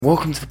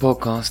Welcome to the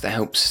podcast that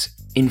helps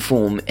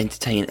inform,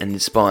 entertain and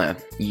inspire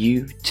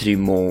you to do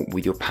more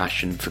with your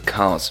passion for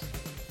cars.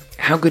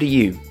 How good are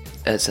you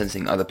at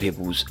sensing other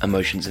people's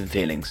emotions and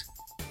feelings?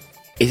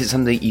 Is it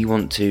something you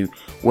want to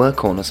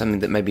work on or something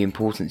that may be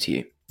important to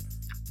you?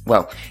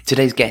 Well,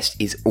 today's guest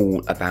is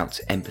all about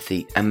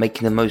empathy and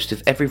making the most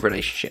of every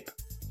relationship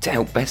to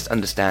help best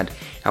understand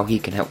how he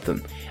can help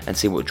them and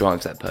see what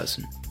drives that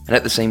person. And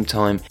at the same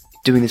time,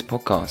 doing this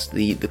podcast,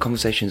 the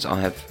conversations I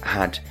have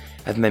had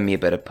have made me a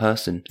better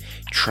person,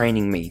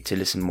 training me to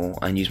listen more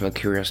and use my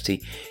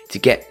curiosity to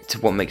get to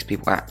what makes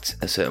people act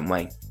a certain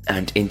way,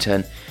 and in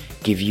turn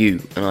give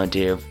you an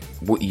idea of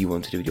what you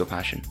want to do with your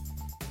passion.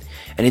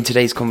 And in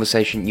today's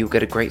conversation, you'll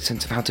get a great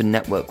sense of how to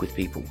network with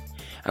people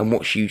and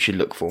what you should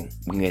look for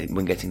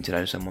when getting to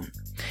know someone,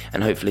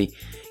 and hopefully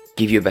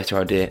give you a better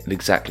idea of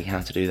exactly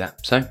how to do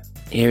that. So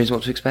here is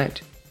what to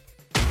expect.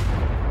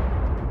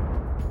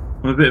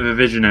 I'm a bit of a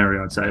visionary,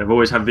 I'd say. I've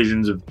always had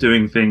visions of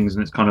doing things,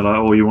 and it's kind of like,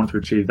 oh, you want to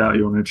achieve that,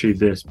 you want to achieve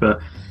this.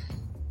 But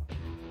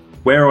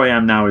where I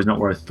am now is not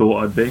where I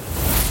thought I'd be.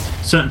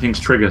 Certain things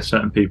trigger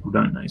certain people,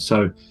 don't they?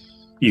 So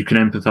you can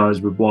empathise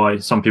with why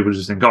some people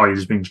just think, oh, you're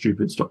just being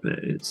stupid, stop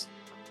it.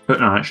 But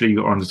no, actually,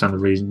 you've got to understand the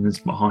reasons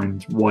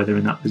behind why they're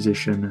in that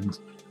position and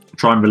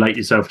try and relate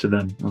yourself to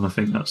them. And I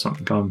think that's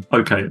something I'm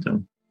okay at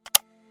doing.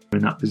 In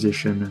that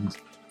position and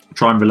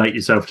try and relate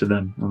yourself to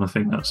them. And I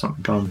think that's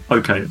something I'm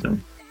okay at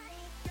doing.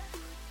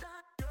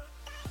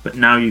 But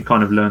now you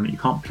kind of learn that you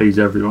can't please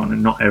everyone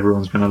and not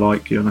everyone's going to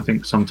like you. And I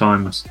think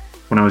sometimes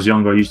when I was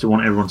younger, I used to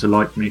want everyone to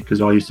like me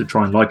because I used to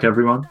try and like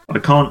everyone. I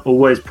can't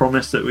always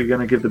promise that we're going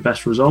to give the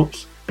best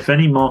results. If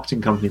any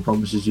marketing company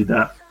promises you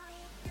that,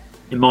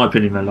 in my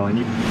opinion, they're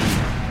lying.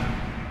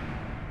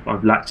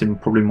 I've lacked in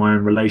probably my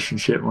own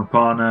relationship with my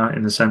partner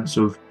in the sense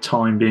of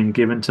time being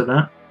given to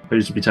that. I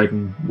used to be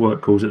taking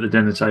work calls at the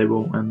dinner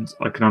table, and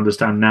I can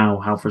understand now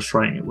how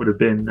frustrating it would have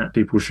been that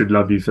people should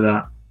love you for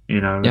that,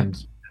 Yeah.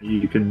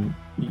 And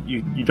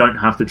you don't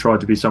have to try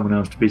to be someone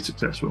else to be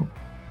successful.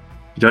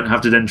 You don't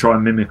have to then try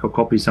and mimic or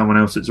copy someone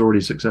else that's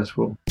already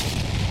successful.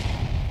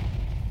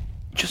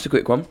 Just a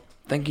quick one.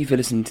 Thank you for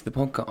listening to the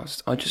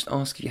podcast. I just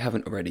ask if you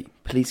haven't already,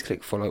 please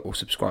click follow or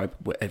subscribe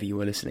wherever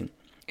you are listening.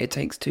 It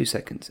takes 2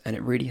 seconds and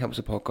it really helps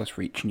the podcast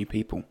reach new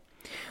people.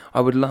 I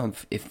would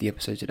love if the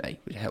episode today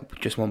would help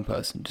just one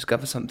person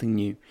discover something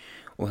new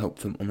or help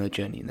them on their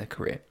journey in their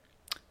career.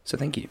 So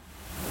thank you.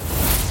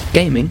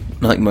 Gaming,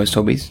 like most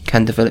hobbies,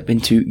 can develop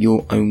into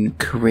your own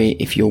career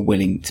if you're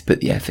willing to put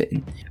the effort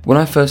in. When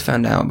I first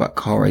found out about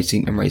car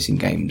racing and racing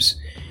games,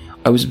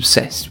 I was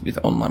obsessed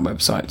with online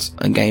websites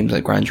and games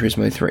like Gran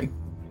Turismo 3.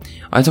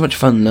 I had so much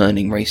fun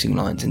learning racing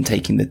lines and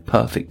taking the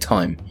perfect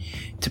time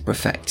to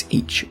perfect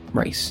each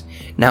race.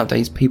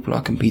 Nowadays, people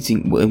are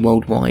competing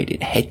worldwide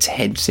in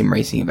head-to-head sim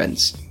racing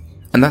events.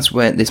 And that's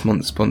where this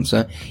month's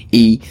sponsor,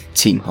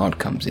 Team Hard,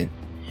 comes in.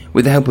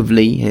 With the help of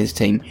Lee and his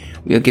team,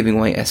 we are giving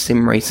away a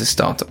Sim Racer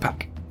starter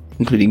pack,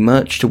 including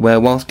merch to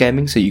wear whilst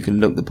gaming so you can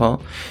look the part,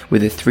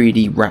 with a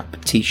 3D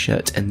wrap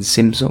t-shirt and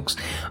sim socks,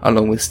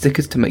 along with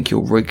stickers to make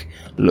your rig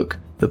look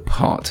the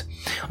part.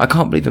 I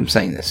can't believe I'm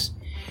saying this,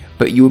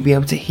 but you will be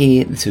able to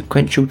hear the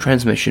sequential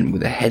transmission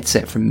with a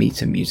headset from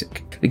Meter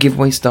Music. The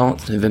giveaway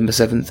starts November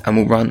 7th and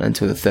will run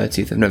until the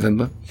 30th of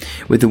November,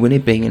 with the winner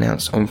being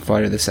announced on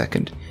Friday the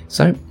 2nd.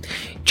 So,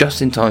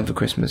 just in time for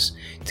Christmas,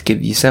 to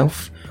give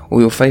yourself or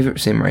your favourite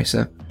sim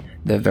racer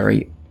their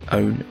very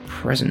own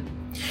present.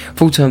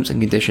 Full terms and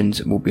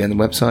conditions will be on the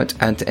website,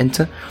 and to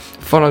enter,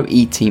 follow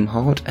Team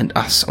Hard and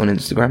us on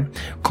Instagram,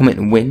 comment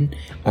and win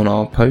on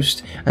our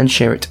post and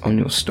share it on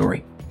your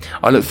story.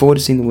 I look forward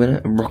to seeing the winner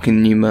and rocking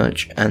the new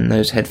merch and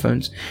those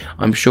headphones.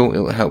 I'm sure it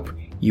will help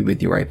you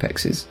with your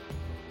Apexes.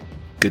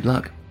 Good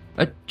luck.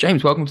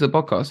 James, welcome to the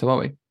podcast. How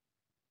are we?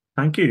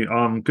 Thank you.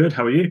 I'm good.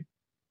 How are you?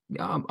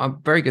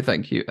 I'm very good,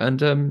 thank you.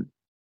 And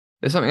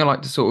there's something I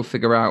like to sort of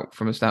figure out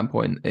from a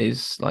standpoint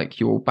is like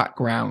your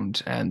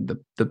background and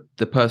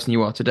the person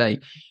you are today.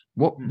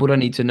 What would I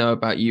need to know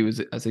about you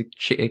as a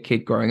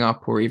kid growing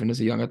up, or even as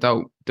a young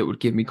adult, that would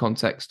give me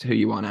context to who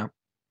you are now?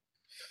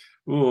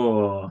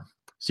 Oh,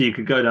 so you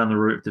could go down the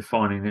route of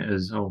defining it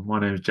as, oh, my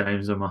name is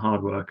James, I'm a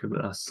hard worker,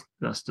 but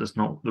that's just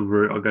not the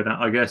route I go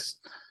down. I guess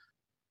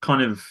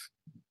kind of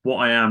what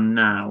I am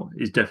now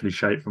is definitely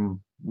shaped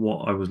from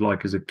what I was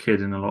like as a kid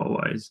in a lot of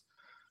ways.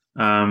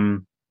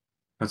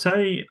 I'd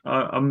say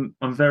I'm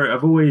a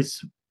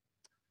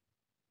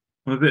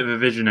bit of a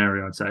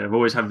visionary, I'd say. I've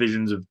always had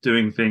visions of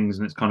doing things,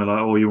 and it's kind of like,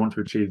 oh, you want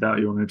to achieve that,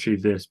 you want to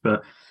achieve this.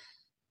 But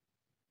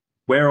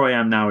where I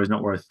am now is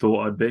not where I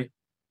thought I'd be.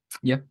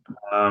 Yeah.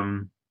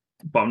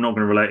 But I'm not going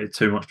to relate it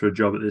too much to a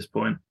job at this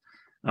point.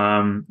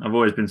 I've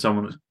always been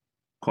someone that's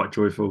quite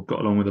joyful,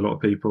 got along with a lot of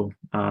people,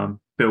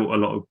 built a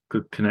lot of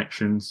good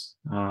connections.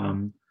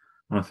 And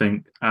I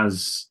think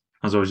as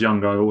I was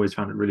younger, I always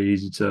found it really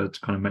easy to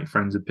kind of make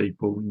friends with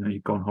people. You know,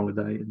 you go on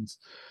holiday and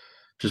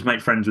just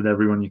make friends with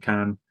everyone you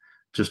can,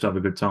 just have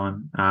a good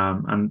time.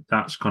 And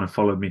that's kind of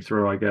followed me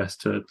through, I guess,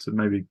 to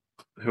maybe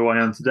who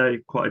I am today.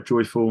 Quite a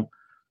joyful,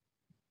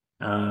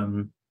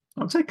 I'd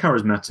say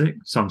charismatic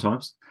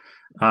sometimes.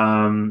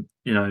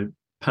 you know,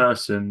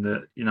 person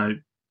that, you know,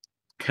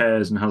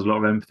 cares and has a lot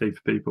of empathy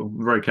for people.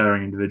 I'm a very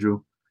caring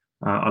individual.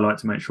 I like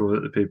to make sure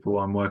that the people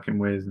I'm working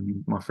with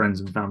and my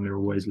friends and family are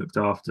always looked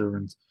after,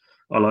 and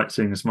I like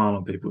seeing a smile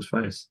on people's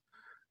face.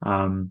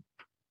 Um,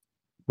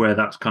 where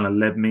that's kind of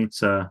led me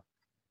to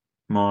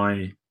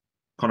my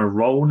kind of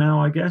role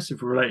now, I guess,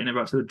 if we're relating it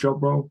back to the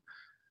job role.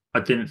 I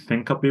didn't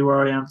think I'd be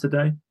where I am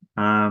today.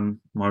 My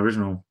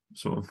original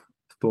sort of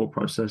thought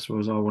process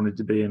was I wanted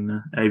to be in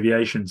the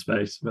aviation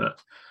space, but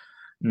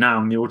now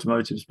I'm in the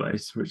automotive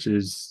space, which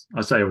is,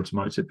 I say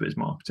automotive, but it's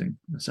marketing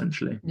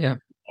essentially. Yeah.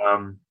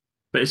 Um,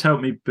 but it's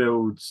helped me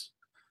build.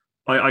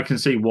 I can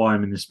see why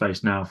I'm in this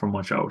space now from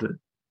my childhood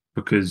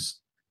because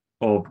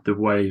of the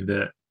way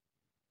that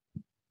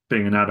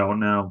being an adult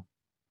now,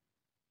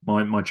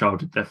 my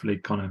childhood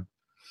definitely kind of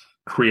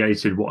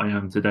created what I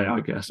am today,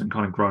 I guess, and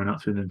kind of grown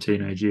up through the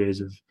teenage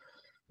years of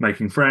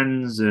making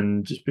friends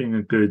and just being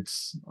a good,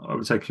 I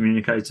would say,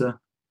 communicator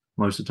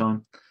most of the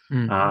time.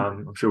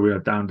 I'm sure we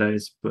have down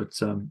days, but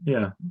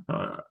yeah,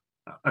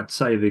 I'd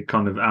say the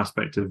kind of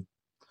aspect of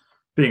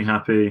being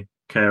happy,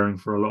 caring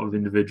for a lot of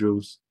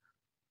individuals,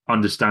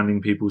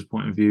 understanding people's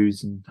point of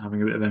views and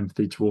having a bit of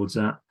empathy towards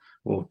that,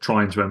 or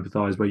trying to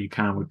empathize where you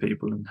can with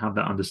people and have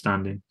that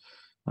understanding,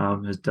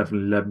 has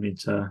definitely led me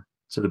to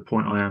the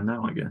point I am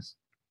now, I guess.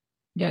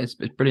 Yeah, it's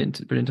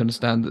brilliant. Brilliant to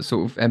understand that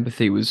sort of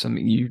empathy was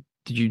something you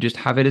just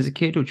have it as a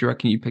kid, or do you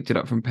reckon you picked it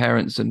up from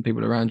parents and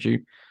people around you?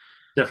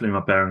 Definitely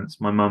my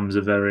parents. My mum's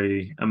a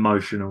very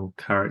emotional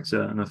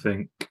character, and I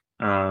think,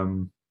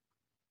 my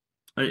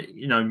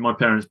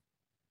parents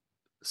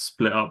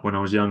split up when I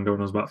was younger, when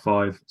I was about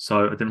 5.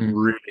 So I didn't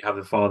Mm. really have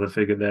a father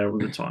figure there all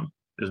the time.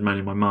 It was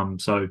mainly my mum.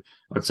 So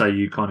I'd say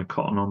you kind of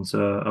cotton onto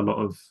a lot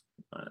of,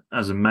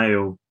 as a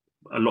male,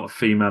 a lot of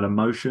female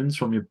emotions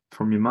from your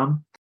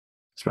mum,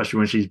 especially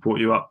when she's brought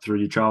you up through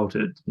your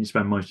childhood. You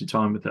spend most of your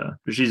time with her,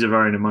 but she's a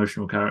very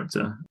emotional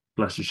character.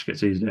 Bless her, she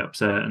gets easily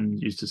upset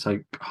and used to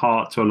take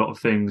heart to a lot of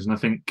things. And I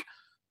think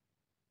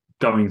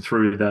going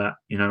through that,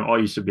 I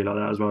used to be like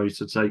that as well. I used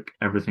to take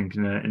everything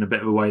in a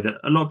bit of a way that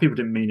a lot of people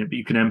didn't mean it, but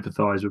you can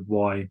empathize with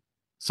why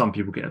some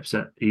people get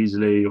upset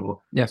easily, or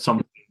Yeah.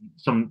 some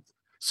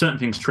certain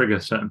things trigger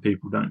certain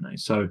people, don't they?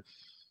 So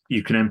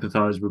you can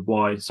empathize with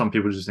why some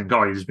people just think,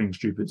 oh, you're just being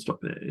stupid,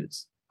 stop it.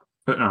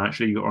 But no,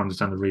 actually, you got to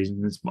understand the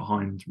reasons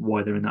behind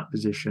why they're in that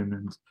position,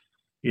 and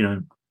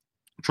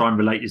try and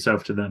relate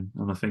yourself to them.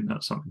 And I think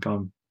that's something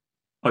I'm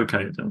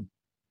okay at doing.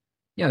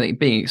 Yeah, I think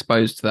being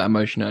exposed to that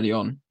emotion early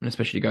on, and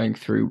especially going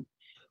through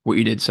what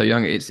you did so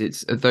young, it's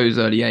at those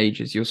early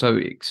ages you're so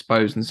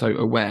exposed and so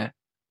aware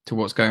to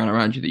what's going on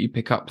around you that you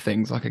pick up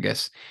things like, I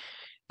guess,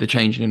 the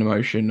change in an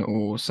emotion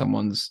or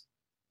someone's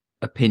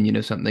opinion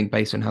of something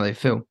based on how they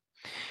feel.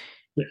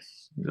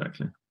 Yes,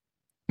 exactly.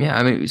 Yeah,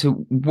 I mean,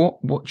 so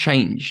what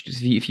changed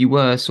if you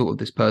were sort of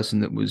this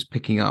person that was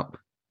picking up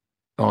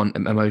on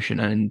emotion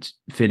and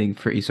feeling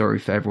pretty sorry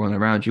for everyone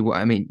around you? What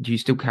I mean, do you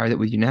still carry that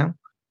with you now?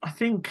 I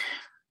think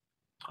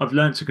I've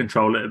learned to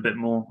control it a bit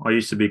more. I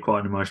used to be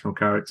quite an emotional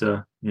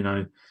character.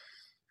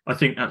 I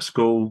think at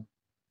school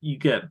you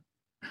get.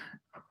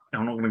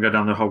 I'm not going to go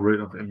down the whole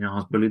route of I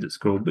was bullied at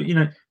school, but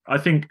I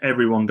think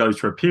everyone goes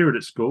through a period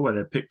at school where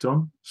they're picked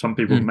on. Some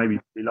people Mm. maybe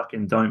be lucky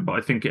and don't, but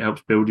I think it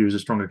helps build you as a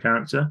stronger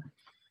character.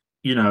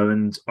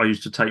 And I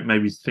used to take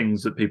maybe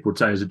things that people would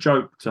say as a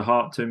joke to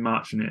heart too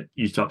much, and it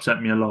used to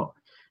upset me a lot.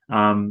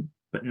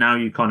 But now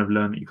you kind of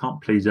learn that you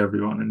can't please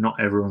everyone, and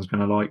not everyone's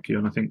going to like you.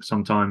 And I think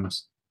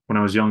sometimes when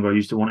I was younger, I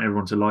used to want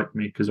everyone to like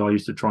me because I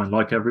used to try and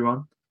like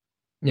everyone,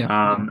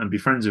 Yeah. and be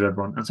friends with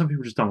everyone. And some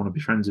people just don't want to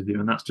be friends with you,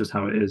 and that's just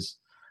how it is.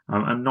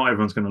 And not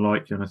everyone's going to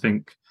like you. And I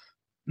think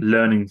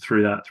learning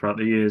through that throughout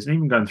the years, and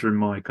even going through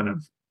my kind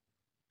of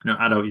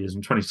adult years.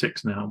 I'm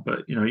 26 now, but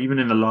even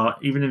in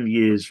the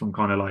years from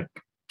kind of like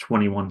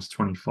 21 to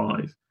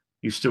 25,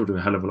 you still do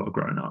a hell of a lot of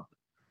growing up.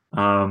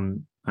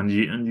 And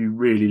you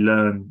really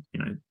learn,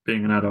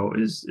 being an adult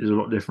is a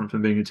lot different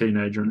from being a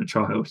teenager and a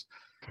child,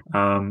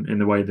 in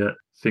the way that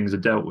things are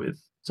dealt with.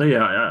 So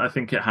yeah, I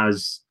think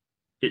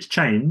it's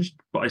changed,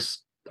 but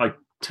I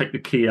take the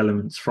key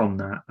elements from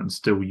that and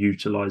still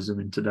utilize them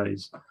in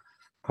today's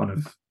kind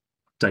of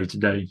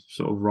day-to-day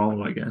sort of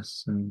role, I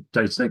guess, and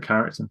day-to-day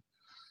character.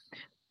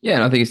 Yeah,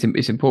 and I think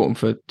it's important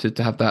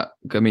to have that.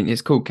 I mean,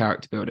 it's called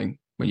character building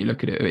when you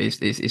look at it.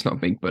 It's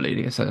not being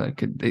bullied.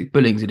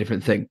 Bullying's a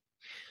different thing.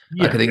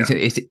 Like I Yeah, think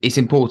yeah. it's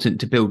important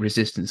to build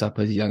resistance up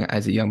as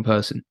a young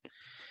person I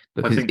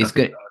because think I it's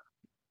think good.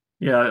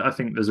 Yeah, I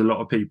think there's a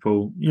lot of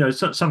people.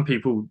 Some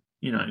people.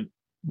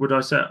 Would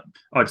I say?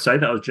 I'd say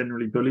that I was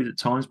generally bullied at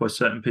times by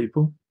certain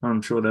people.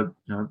 I'm sure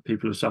that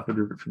people have suffered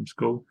with it from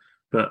school,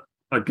 but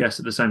I guess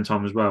at the same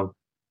time as well,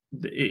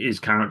 it is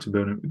character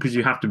building because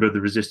you have to build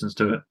the resistance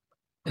to it.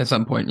 At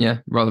some point, yeah,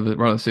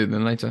 rather sooner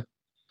than later.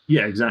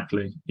 Yeah,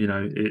 exactly.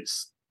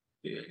 It's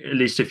at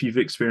least if you've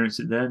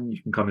experienced it, then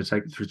you can kind of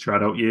take it through to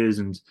adult years,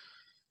 and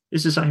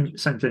it's the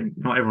same thing.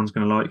 Not everyone's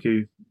going to like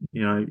you.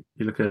 You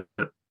look at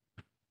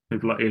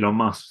people like Elon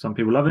Musk. Some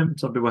people love him,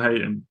 some people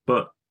hate him,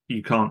 but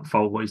you can't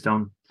fault what he's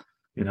done,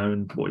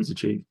 and what he's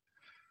achieved.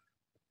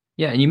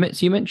 Yeah, and you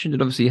mentioned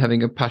that obviously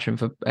having a passion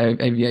for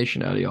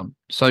aviation early on.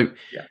 So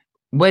Yeah.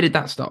 where did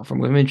that start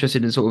from? I'm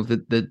interested in sort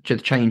of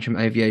the change from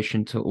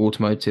aviation to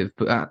automotive.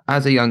 But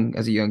as a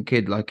young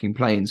kid liking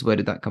planes, where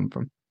did that come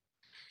from?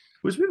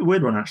 It was a bit of a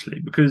weird one actually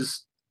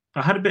because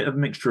I had a bit of a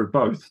mixture of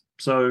both.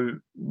 So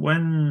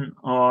when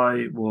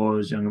I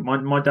was younger,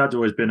 my dad's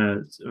always been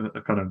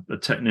a kind of a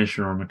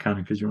technician or a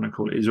mechanic, as you want to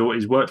call it.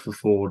 He's worked for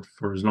Ford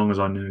for as long as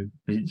I knew.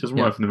 He doesn't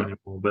Yeah, work for them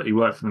anymore, but he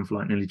worked for them for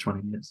like nearly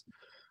 20 years,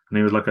 and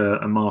he was like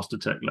a master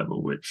tech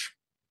level, which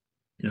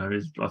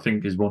is I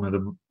think is one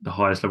of the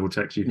highest level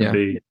techs you can yeah,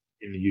 be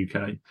in the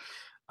UK.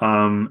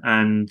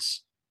 And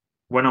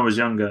when I was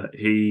younger,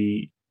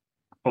 he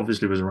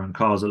obviously was around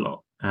cars a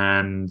lot,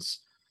 and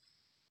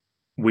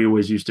we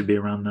always used to be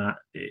around that.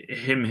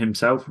 Him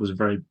himself was a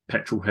very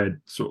petrol head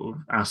sort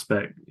of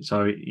aspect.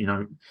 So,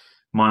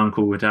 my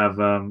uncle would have,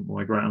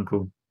 my great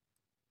uncle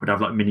would have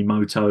like mini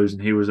motos,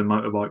 and he was a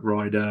motorbike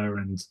rider.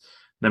 And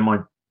then my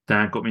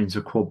dad got me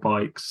into quad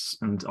bikes,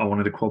 and I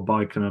wanted a quad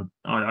bike, and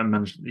I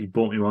managed, he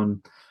bought me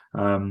one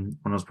when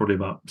I was probably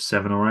about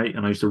 7 or 8,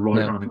 and I used to ride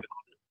yeah. around a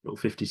little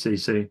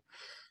 50cc.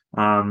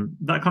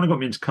 That kind of got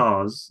me into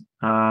cars.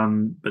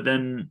 But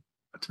then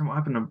I don't know what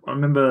happened. I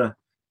remember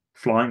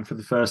flying for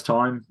the first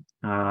time.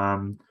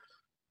 I'm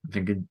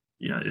thinking,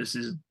 this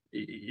is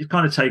it's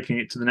kind of taking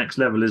it to the next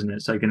level, isn't it?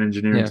 It's taking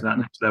engineering Yeah. to that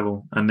next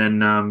level. And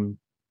then,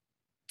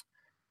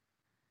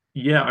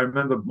 yeah, I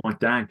remember my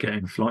dad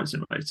getting Flight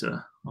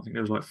Simulator. I think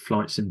it was like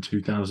Flight Sim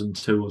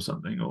 2002 or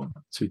something, or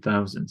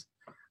 2000.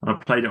 And I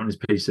played it on his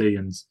PC,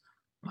 and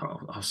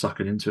I was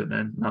sucking into it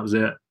then. That was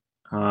it.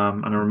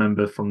 And I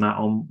remember from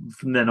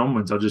then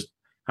onwards, I just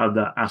had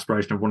that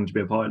aspiration of wanting to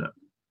be a pilot.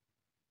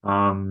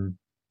 Um,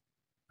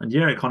 and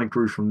yeah, it kind of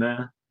grew from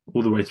there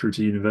all the way through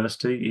to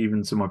university,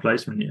 even to my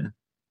placement year,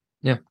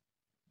 Yeah.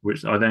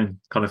 which I then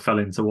kind of fell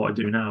into what I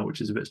do now, which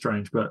is a bit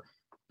strange. But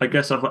I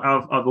guess I've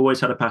always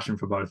had a passion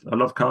for both. I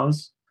love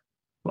cars,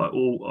 but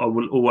I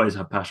will always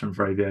have passion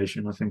for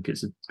aviation. I think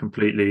it's a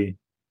completely,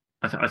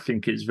 I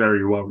think it's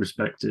very well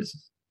respected,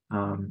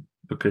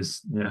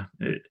 because yeah,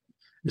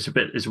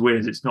 it's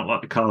weird. It's not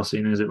like the car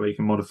scene, is it, where you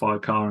can modify a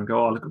car and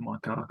go, oh, look at my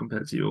car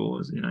compared to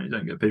yours. You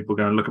don't get people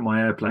going, look at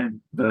my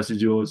airplane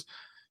versus yours.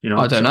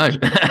 I don't know.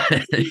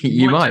 You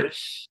You might do. might.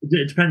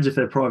 It depends if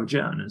they're private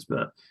jet owners,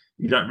 but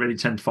you don't really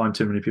tend to find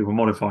too many people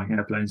modifying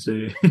airplanes, do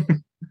you?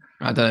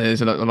 I don't know.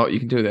 There's a lot you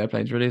can do with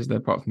airplanes, really, is there?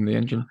 Apart from the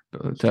engine,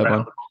 but the Straight turbine.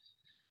 out.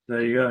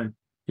 There you go.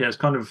 Yeah,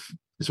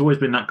 it's always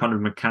been that kind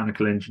of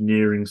mechanical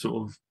engineering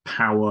sort of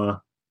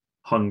power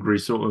hungry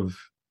sort of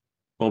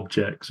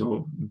objects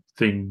or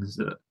things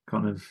that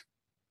kind of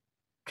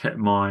kept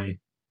my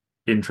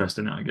interest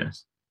in it, I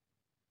guess.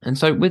 And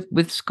so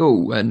with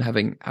school and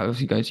having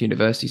obviously going to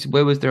university, so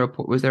where was there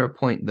a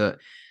point that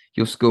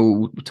your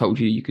school told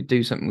you you could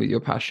do something with your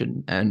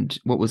passion, and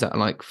what was that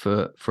like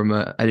from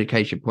a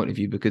education point of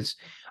view? Because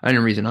the only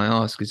reason I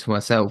ask is for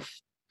myself.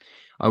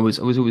 I was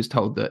always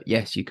told that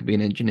yes, you could be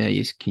an engineer,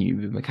 yes, can you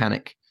be a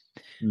mechanic,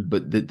 Mm.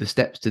 but the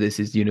steps to this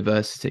is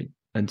university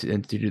and to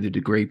do the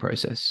degree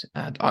process.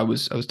 And I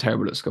was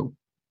terrible at school.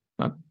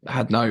 I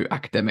had no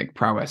academic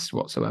prowess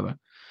whatsoever.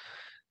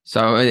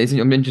 So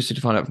I'm interested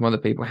to find out from other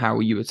people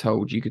how you were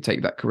told you could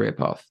take that career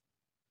path.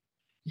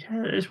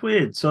 Yeah, it's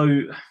weird.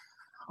 So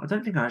I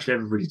don't think I actually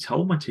ever really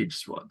told my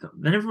teachers what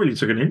they never really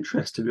took an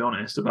interest, to be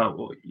honest, about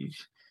what you.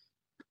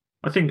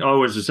 I think I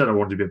always just said I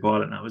wanted to be a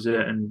pilot, and that was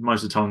it. And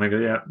most of the time they go,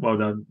 "Yeah, well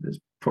done. It's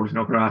probably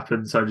not going to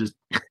happen. So just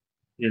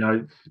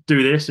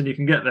do this, and you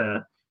can get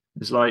there."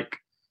 It's like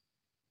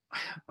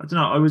I don't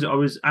know. I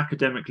was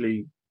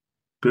academically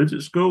good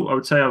at school. I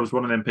would say I was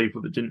one of them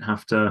people that didn't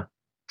have to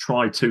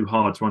try too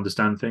hard to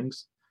understand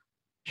things.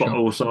 But Sure.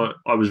 also,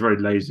 I was very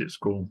lazy at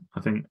school.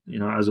 I think,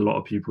 as a lot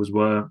of pupils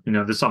were.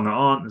 There's some that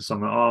aren't, there's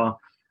some that are.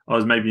 I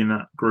was maybe in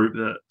that group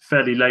that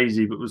fairly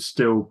lazy, but was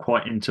still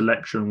quite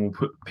intellectual and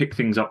will pick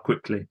things up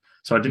quickly.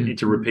 So I didn't Mm. need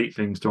to repeat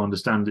things to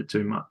understand it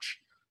too much.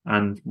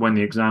 And when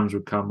the exams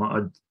would come,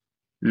 I'd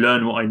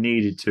learn what I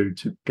needed to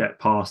get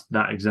past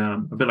that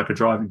exam. A bit like a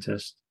driving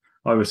test.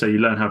 I always say you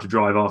learn how to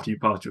drive after you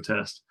pass your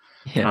test.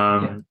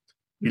 Yeah.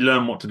 You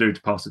learn what to do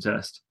to pass the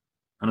test,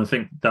 and I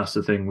think that's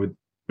the thing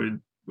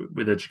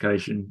with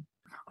education.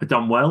 I've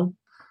done well,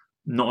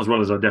 not as well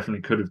as I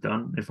definitely could have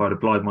done if I'd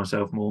applied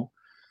myself more.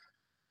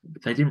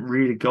 But they didn't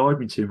really guide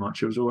me too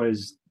much. It was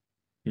always,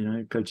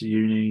 go to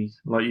uni,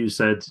 like you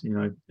said.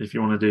 If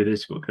you want to do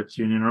this, you've got to go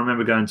to uni. And I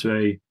remember going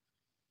to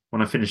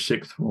when I finished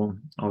sixth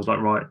form, I was like,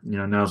 right,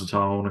 now's the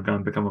time I want to go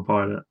and become a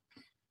pilot.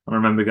 And I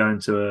remember going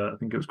to I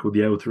think it was called the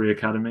L3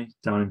 Academy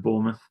down in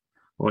Bournemouth,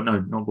 or no,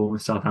 not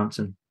Bournemouth,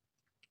 Southampton.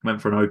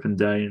 Went for an open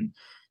day, and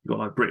you got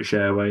like British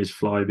Airways,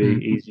 Flybe,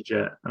 Mm.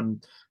 EasyJet,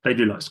 and they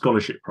do like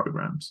scholarship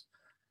programs.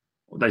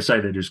 They say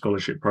they do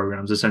scholarship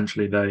programs.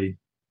 Essentially, they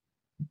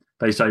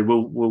say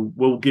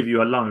we'll give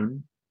you a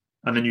loan,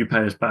 and then you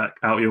pay us back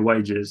out of your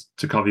wages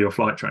to cover your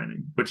flight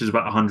training, which is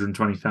about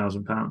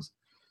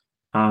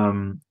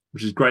 £120,000.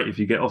 Which is great if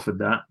you get offered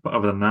that. But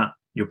other than that,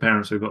 your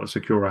parents have got to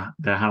secure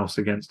their house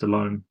against a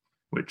loan,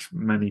 which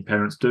many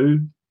parents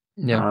do.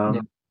 Yeah.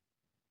 Um,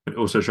 It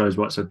also shows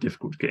why it's so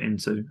difficult to get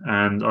into.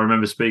 And I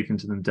remember speaking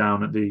to them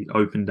down at the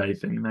open day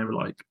thing, and they were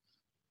like,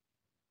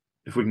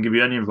 if we can give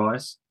you any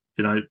advice,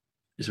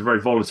 it's a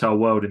very volatile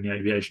world in the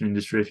aviation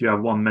industry. If you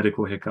have one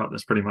medical hiccup,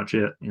 that's pretty much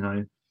it.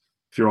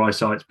 If your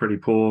eyesight's pretty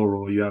poor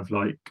or you have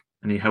like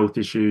any health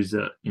issues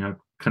that,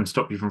 can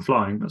stop you from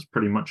flying, that's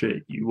pretty much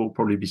it. You will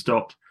probably be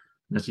stopped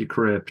and that's your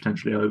career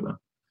potentially over.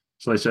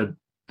 So they said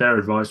their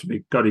advice would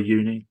be go to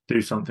uni,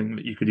 do something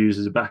that you could use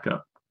as a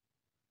backup.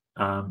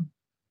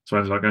 So I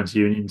was like going to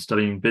uni and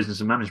studying business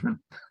and management.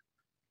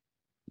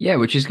 Yeah,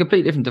 which is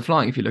completely different to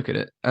flying if you look at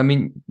it. I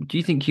mean, do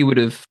you think you would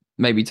have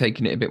maybe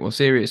taken it a bit more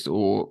serious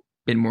or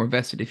been more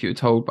invested if you were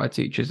told by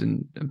teachers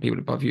and people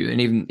above you and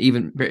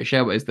even British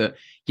Airways that,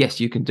 yes,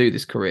 you can do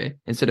this career,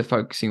 instead of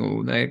focusing on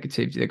all the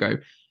negativity? They go,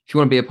 if you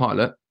want to be a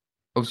pilot,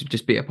 obviously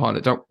just be a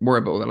pilot. Don't worry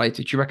about all that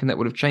later. Do you reckon that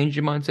would have changed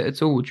your mindset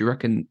at all? Or do you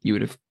reckon you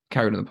would have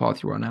carried on the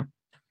path you are now?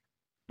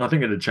 I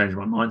think it had changed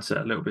my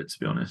mindset a little bit, to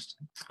be honest.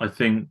 I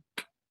think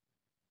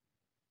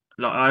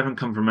like I haven't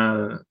come from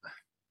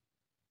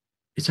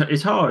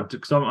it's hard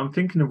because I'm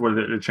thinking of whether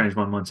it would change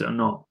my mindset or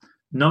not.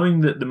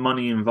 Knowing that the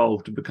money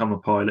involved to become a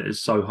pilot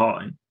is so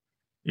high.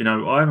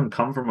 I haven't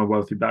come from a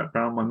wealthy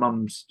background. My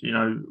mum's,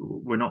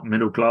 we're not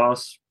middle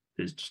class.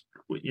 It's just,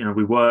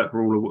 we work.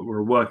 We're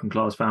a working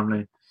class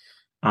family.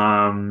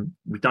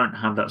 We don't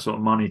have that sort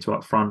of money to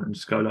up front and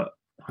just go like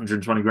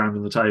 120 grand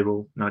on the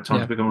table. Time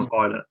to become a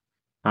pilot.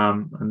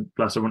 And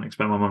plus, I wouldn't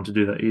expect my mum to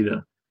do that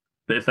either.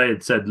 But if they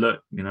had said,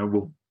 look,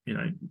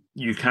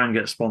 you can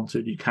get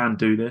sponsored, you can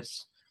do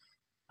this,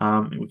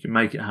 we can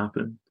make it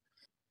happen,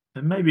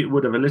 and maybe it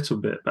would have a little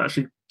bit. But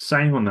actually,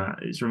 saying on that,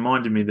 it's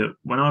reminded me that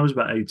when I was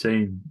about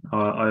 18,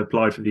 I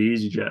applied for the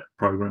EasyJet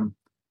program,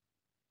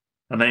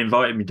 and they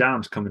invited me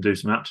down to come and do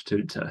some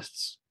aptitude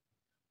tests.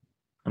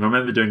 And I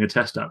remember doing a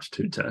test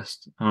aptitude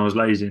test, and I was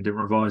lazy and didn't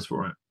revise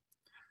for it.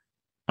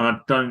 And I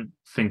don't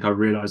think I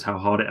realised how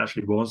hard it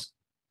actually was.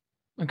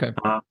 Okay.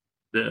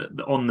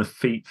 The on the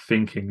feet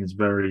thinking is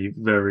very,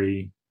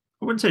 very,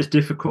 I wouldn't say it's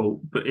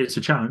difficult, but it's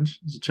a challenge.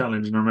 It's a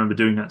challenge. And I remember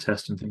doing that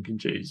test and thinking,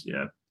 geez,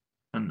 yeah.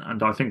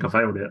 And I think I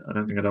failed it. I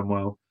don't think I've done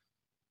well.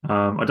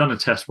 I'd done a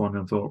test one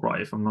and thought,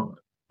 right,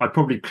 I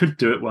probably could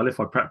do it well if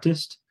I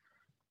practiced,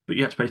 but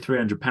you have to pay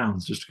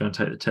 £300 just to go and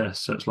take the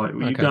test. So it's like,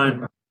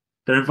 well,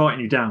 they're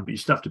inviting you down, but you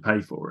still have to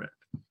pay for it.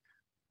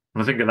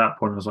 And I think at that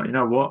point I was like, you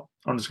know what?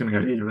 I'm just going to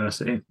go to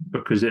university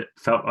because it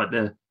felt like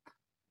the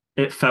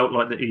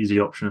easy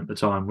option at the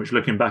time, which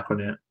looking back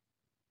on it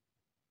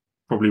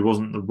probably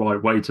wasn't the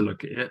right way to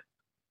look at it.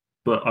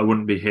 But I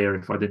wouldn't be here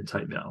if I didn't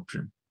take that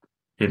option.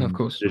 Of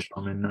course. The position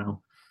I'm in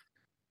now.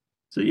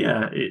 So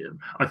yeah,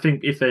 I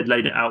think if they'd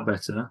laid it out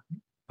better,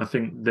 I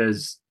think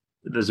there's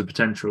a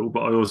potential.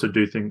 But I also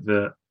do think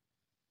that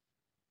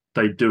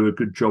they do a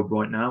good job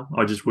right now.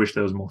 I just wish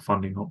there was more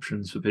funding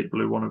options for people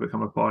who want to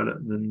become a pilot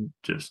than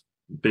just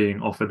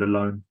being offered a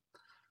loan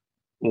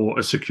or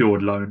a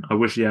secured loan. I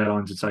wish the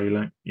airlines would say,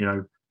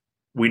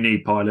 we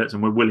need pilots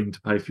and we're willing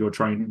to pay for your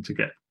training to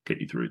get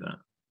you through that.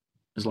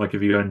 It's like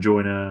if you go and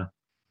join a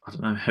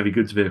heavy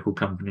goods vehicle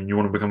company and you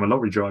want to become a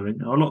lorry driver,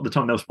 a lot of the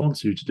time they'll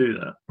sponsor you to do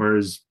that.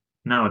 Whereas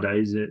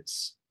nowadays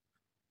it's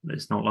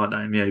not like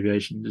that in the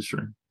aviation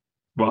industry.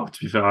 Well, to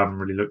be fair, I haven't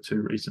really looked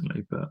too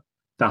recently, but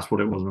that's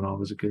what it was when I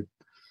was a kid.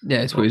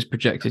 Yeah, it's what was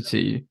projected to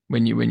you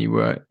when you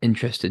were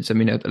interested. So I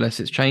mean, unless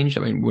it's changed,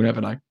 we'll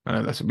never know. I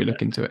know that's what we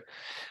look into it.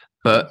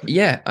 But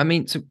yeah, I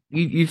mean, so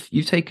you've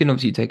taken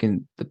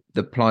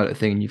the pilot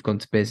thing and you've gone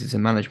to business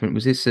and management.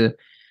 Was this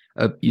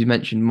you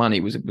mentioned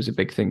money was a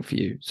big thing for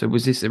you. So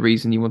was this the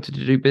reason you wanted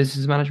to do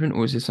business management,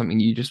 or was this something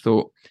you just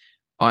thought,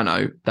 I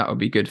know that would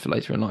be good for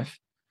later in life?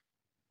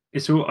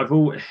 If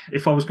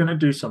I was going to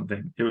do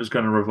something, it was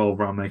going to revolve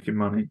around making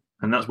money.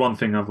 And that's one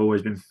thing I've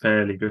always been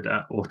fairly good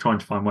at, or trying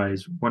to find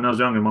ways. When I was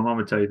younger, my mum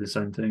would tell you the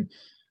same thing.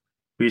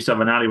 We used to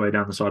have an alleyway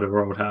down the side of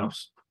our old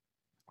house.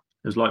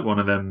 It was like one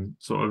of them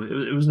sort of.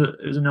 It was a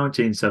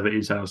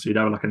 1970s house. So you'd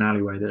have like an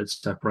alleyway that'd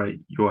separate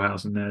your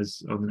house and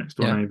theirs, or the next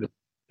door neighbour,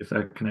 if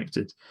they're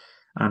connected,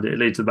 and it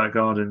leads to the back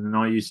garden. And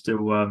I used to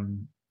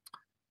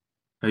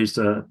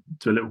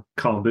do a little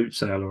car boot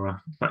sale or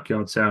a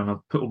backyard sale, and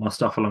I'd put all my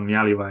stuff along the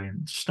alleyway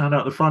and stand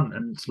out the front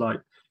and like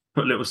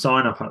put a little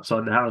sign up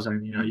outside the house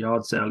saying,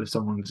 yard sale if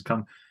someone wanted to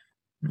come.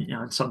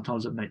 And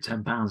sometimes I'd make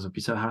 £10. I'd be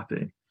so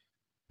happy.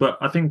 But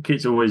I think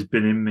it's always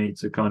been in me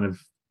to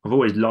I've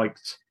always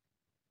liked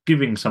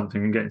giving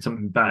something and getting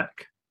something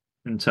back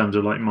in terms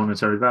of like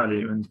monetary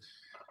value. And,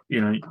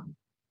 and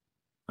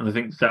I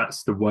think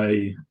that's the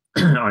way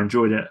I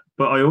enjoyed it.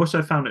 But I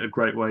also found it a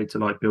great way to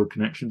like build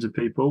connections with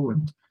people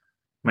and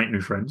make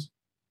new friends.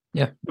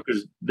 Yeah.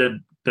 Because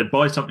they'd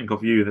buy something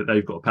off you that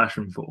they've got a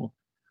passion for.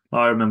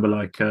 I remember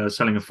like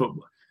selling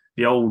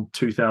the old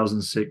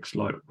 2006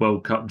 like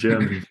World Cup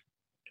Germany, I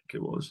think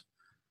it was.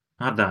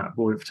 I had that,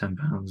 bought it for £10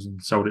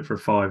 and sold it for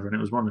 £5. And it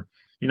was one,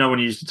 when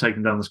you used to take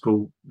them down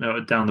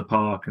down the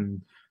park,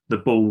 and the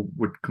ball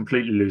would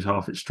completely lose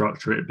half its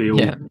structure. It'd be all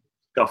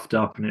scuffed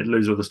up and it'd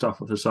lose all the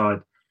stuff off the side.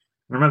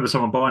 I remember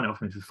someone buying it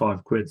off me for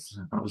 £5.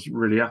 I was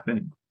really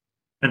happy.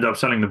 ended up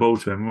selling the ball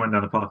to him and went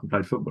down the park and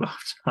played football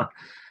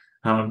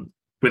after,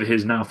 with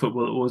his now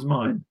football that was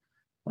mine.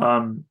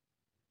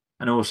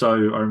 And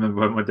also, I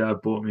remember when my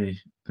dad bought me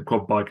the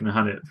quad bike and I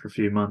had it for a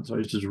few months, I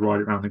used to just ride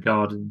it around the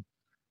garden.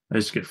 I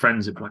used to get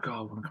friends that'd be like, oh,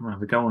 I want to come and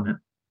have a go on it.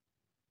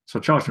 So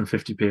I charged them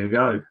 50p a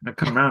go. And I'd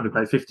come around and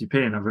pay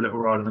 50p and have a little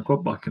ride on the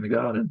quad bike in the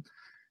garden.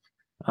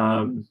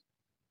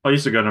 I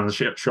used to go down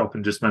the shop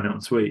and just spend it on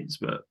sweets,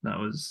 but that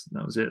was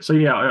it. So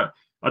yeah,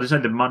 I just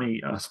said the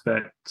money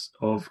aspect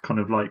of kind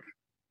of like,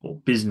 or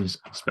business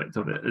aspect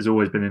of it has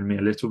always been in me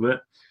a little bit.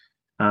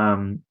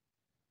 And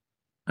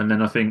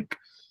then I think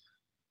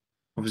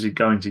obviously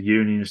going to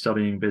uni and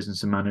studying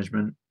business and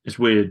management is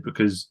weird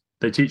because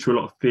they teach you a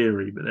lot of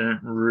theory, but they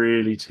don't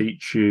really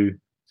teach you.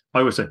 I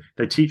always say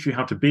they teach you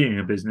how to be in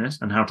a business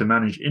and how to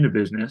manage in a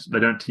business. They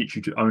don't teach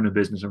you to own a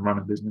business and run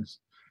a business.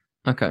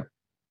 Okay.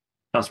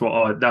 That's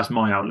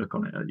my outlook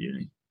on it at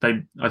uni.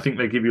 I think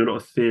they give you a lot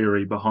of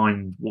theory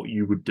behind what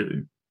you would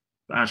do,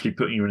 but actually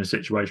putting you in a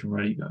situation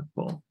where you go,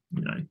 well,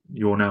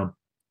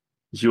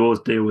 it's yours,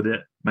 deal with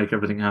it, make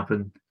everything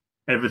happen.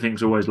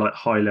 Everything's always like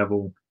high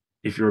level.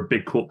 If you're a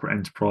big corporate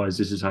enterprise,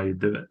 this is how you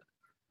do it.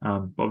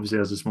 But obviously,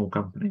 as a small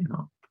company,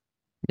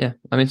 Yeah,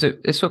 I mean, so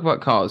let's talk about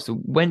cars. So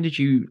when did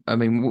you? I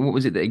mean, what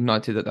was it that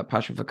ignited that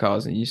passion for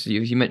cars? And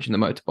you mentioned the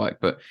motorbike,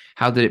 but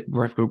how did it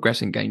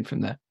progress and gain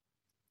from there?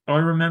 I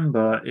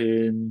remember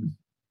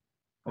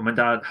my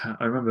dad.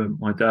 I remember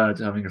my dad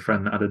having a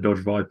friend that had a Dodge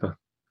Viper,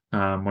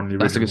 one of the original.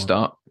 That's a good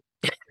start.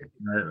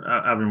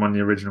 Having one of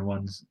the original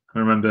ones. I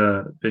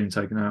remember being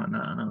taken out in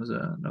that, and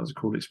that was a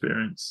cool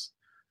experience.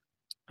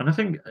 And I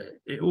think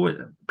it always,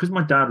 because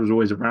my dad was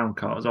always around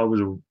cars, I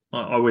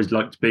always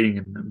liked being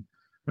in them.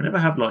 We never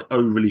had like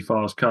overly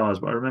fast cars,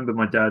 but I remember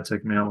my dad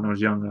taking me out when I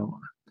was younger.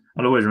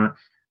 I'll always remember.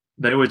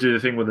 They always do the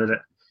thing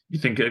where you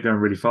think it's going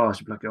really fast,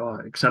 you'd be like, oh,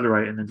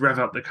 accelerate, and then rev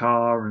up the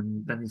car,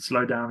 and then you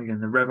slow down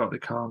again, then rev up the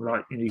car,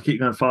 like you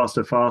keep going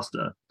faster,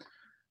 faster.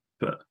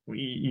 But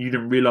you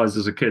didn't realize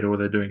as a kid all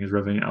they're doing is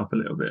revving it up a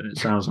little bit, and it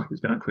sounds like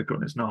it's going quicker,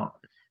 and it's not.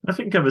 I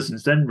think ever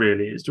since then,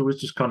 really, it's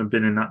always just kind of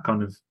been in that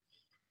kind of.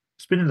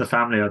 It's been in the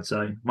family, I'd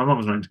say. My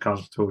mum's not into cars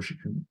at all. She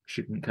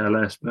couldn't care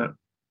less. But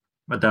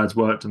my dad's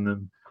worked on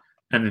them.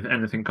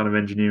 Anything kind of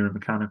engineering,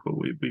 mechanical,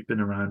 we've been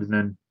around. And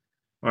then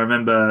I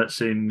remember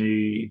seeing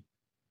the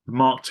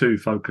Mark II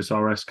Focus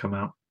RS come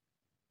out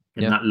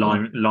in that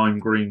lime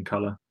green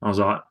color. I was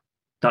like,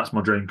 that's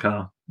my dream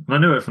car. And I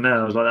knew it from there.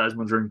 I was like, that is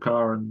my dream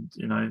car. And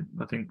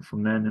I think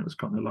from then it was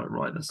kind of like,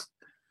 right,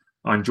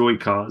 I enjoy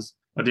cars.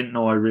 I didn't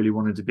know I really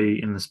wanted to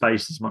be in the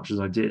space as much as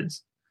I did.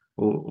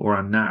 Or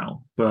am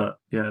now, but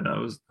yeah, that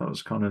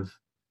was kind of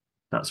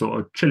that sort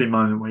of chilling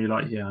moment where you're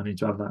like, yeah, I need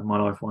to have that in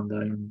my life one day,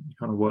 and you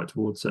kind of work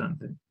towards certain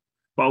things.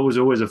 But I was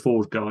always a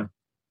Ford guy,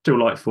 still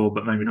like Ford,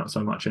 but maybe not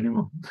so much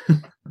anymore.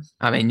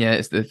 I mean,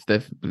 yeah,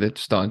 they're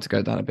starting to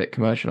go down a bit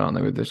commercial, aren't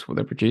they, with this what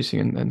they're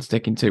producing and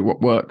sticking to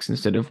what works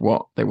instead of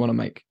what they want to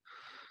make.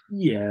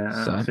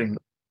 Yeah, so. I think,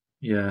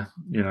 yeah,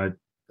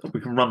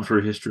 we can run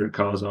through history of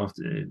cars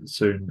after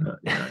soon, but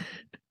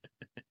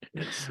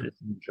it's an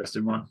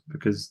interesting one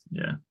because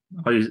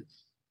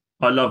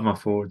I love my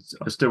Fords.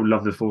 I still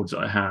love the Fords that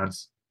I had,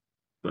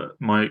 but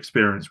my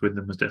experience with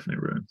them was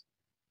definitely ruined.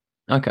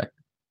 Okay,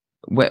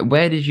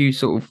 where did you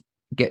sort of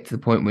get to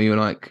the point where you're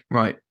like,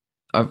 right,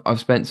 I've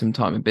spent some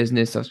time in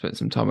business, I've spent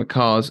some time with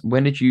cars.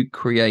 When did you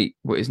create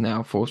what is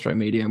now 4Straight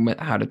Media, and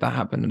how did that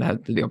happen, and how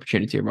did the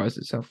opportunity arise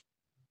itself?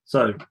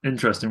 So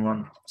interesting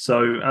one.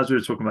 So as we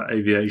were talking about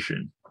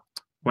aviation,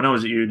 when I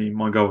was at uni,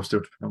 my goal was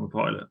still to become a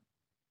pilot.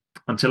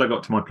 Until I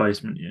got to my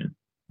placement year,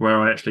 where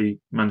I actually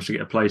managed to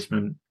get a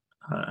placement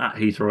at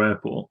Heathrow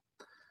Airport,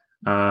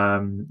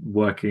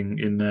 working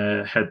in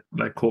their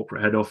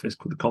corporate head office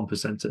called the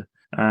Compass Centre,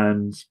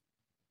 and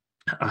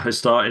I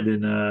started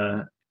in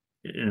an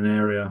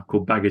area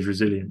called baggage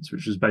resilience,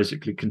 which was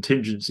basically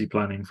contingency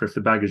planning for if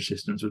the baggage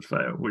systems would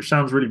fail. Which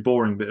sounds really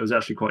boring, but it was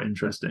actually quite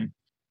interesting.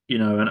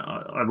 And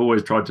I've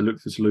always tried to look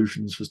for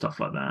solutions for stuff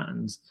like that,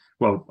 and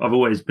well, I've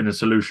always been a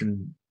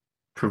solution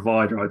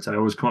provider, I'd say. I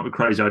always come up with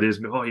crazy ideas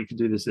and go, oh, you can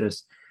do this. There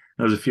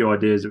was a few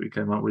ideas that we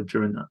came up with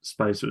during that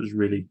space. It was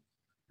really,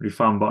 really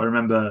fun. But I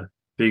remember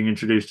being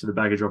introduced to the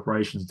baggage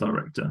operations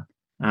director,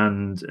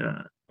 and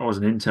I was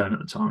an intern at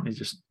the time. And he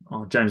just,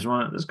 oh, James,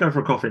 let's go for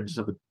a coffee and just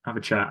have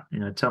a chat.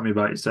 Tell me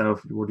about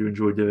yourself. What do you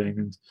enjoy doing?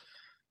 And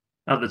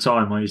at the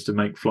time, I used to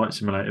make flight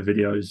simulator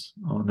videos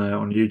on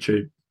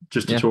YouTube,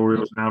 just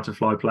tutorials on how to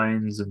fly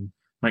planes and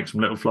make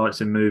some little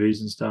flights in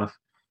movies and stuff.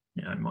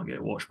 It might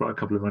get watched by a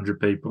couple of hundred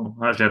people.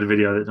 I actually had a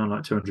video that done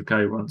like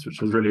 200k once,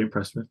 which I was really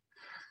impressed with.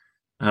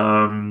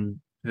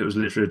 It was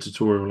literally a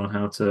tutorial on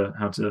how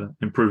to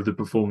improve the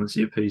performance of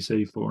your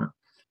PC for it.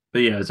 But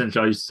yeah,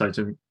 essentially, I used to say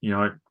to him,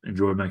 I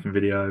enjoy making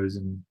videos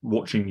and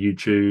watching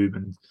YouTube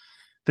and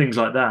things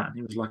like that. And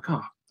he was like,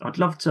 "Oh, I'd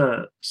love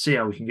to see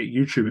how we can get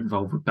YouTube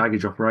involved with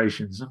baggage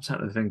operations." I'm sat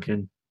there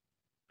thinking,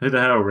 who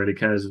the hell really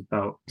cares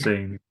about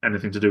seeing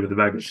anything to do with the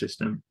baggage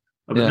system?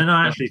 But then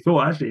I actually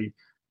thought,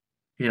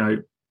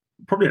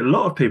 probably a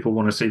lot of people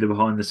want to see the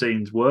behind the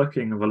scenes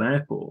working of an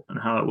airport and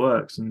how it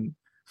works. And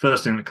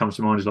first thing that comes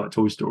to mind is like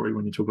Toy Story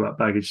when you talk about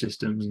baggage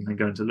systems and then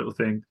go into a little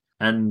thing.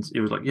 And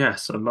it was like,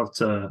 yes, I'd love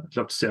to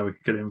see how we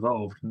could get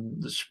involved.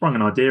 And it sprung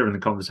an idea in the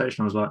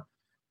conversation. I was like,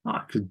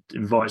 I could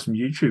invite some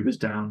YouTubers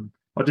down.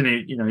 I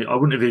didn't, I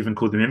wouldn't have even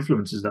called them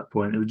influencers at that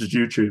point. It was just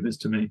YouTubers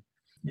to me.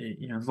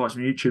 Invite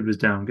some YouTubers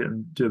down, get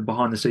them do a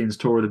behind the scenes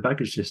tour of the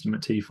baggage system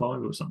at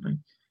T5 or something.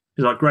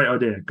 He's like, great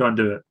idea, go and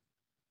do it.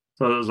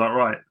 So I was like,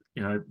 right,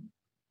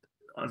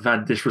 I've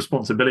had this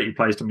responsibility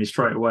placed on me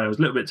straight away. I was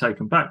a little bit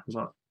taken back. I was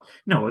like,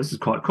 this is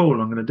quite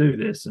cool. I'm going to do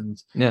this.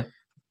 And,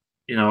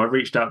 I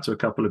reached out to a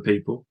couple of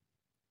people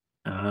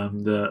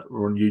that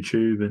were on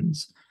YouTube, and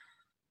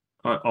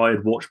I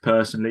had watched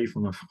personally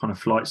from a kind of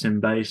flight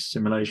sim base,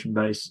 simulation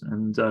base,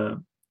 and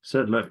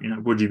said, look,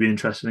 would you be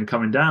interested in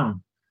coming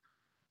down?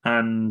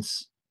 And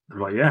they're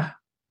like, yeah.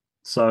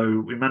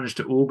 So we managed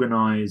to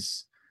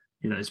organise,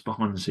 this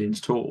behind the scenes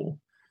tour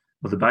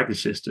of the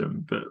baggage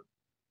system, but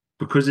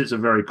because it's a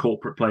very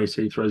corporate place,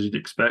 Heathrow, as you'd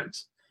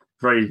expect,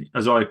 very,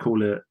 as I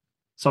call it,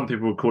 some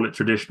people would call it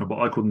traditional, but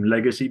I call them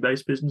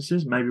legacy-based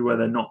businesses, maybe where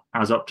they're not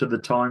as up to the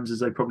times as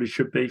they probably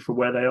should be for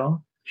where they are.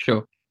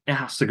 Sure. It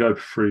has to go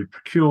through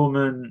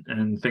procurement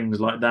and things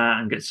like that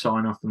and get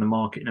sign off from the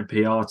marketing and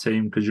PR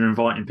team because you're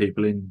inviting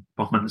people in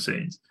behind the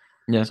scenes.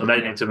 Yeah. So they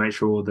need to make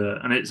sure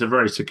that, and it's a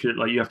very secure,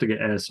 like you have to get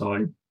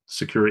airside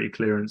security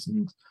clearance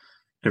and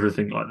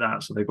everything like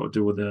that. So they've got to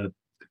do all the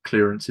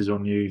clearances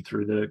on you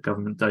through the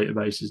government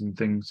databases and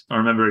things. I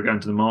remember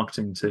going to the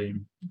marketing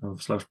team /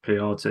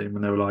 PR team,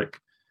 and they were like,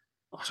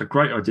 oh, it's a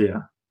great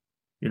idea.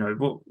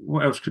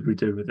 What else could we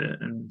do with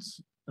it? And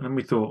then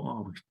we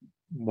thought,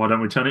 why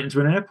don't we turn it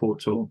into an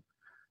airport tour?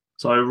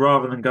 So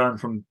rather than going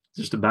from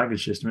just a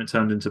baggage system, it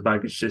turned into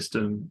baggage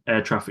system,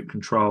 air traffic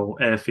control,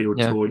 airfield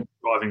tour,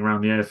 driving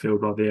around the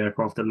airfield while the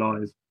aircraft are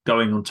live,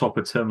 going on top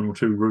of Terminal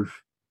 2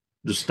 roof,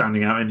 just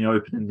standing out in the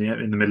open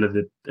in the middle of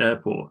the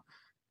airport.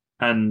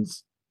 And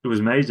it was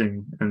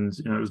amazing. And,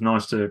 it was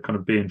nice to kind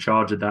of be in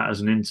charge of that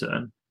as an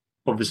intern.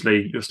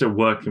 Obviously, you're still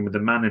working with the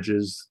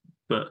managers,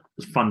 but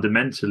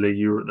fundamentally,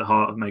 you were at the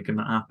heart of making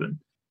that happen.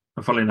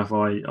 And funnily enough,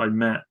 I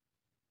met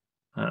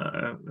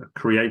a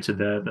creator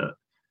there that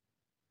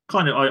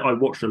kind of I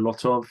watched a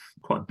lot of,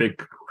 quite a big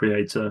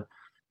creator,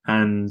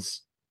 and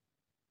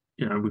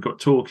we got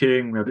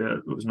talking.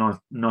 It was a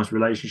nice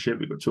relationship.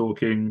 We got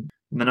talking,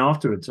 and then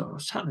afterwards, I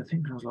was sat there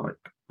thinking, I was like,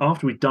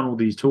 after we'd done all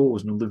these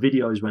tours and all the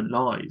videos went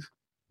live,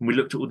 and we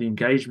looked at all the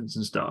engagements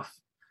and stuff,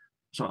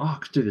 I was like, I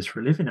could do this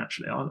for a living.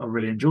 Actually, I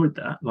really enjoyed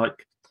that.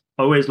 Like,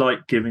 I always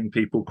like giving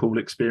people cool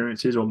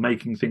experiences or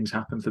making things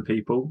happen for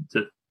people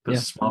that put a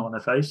smile on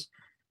their face,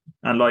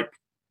 and like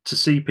to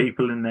see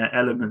people in their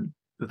element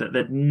that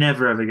they'd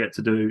never ever get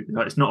to do.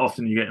 Like, it's not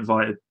often you get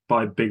invited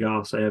by a big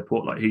ass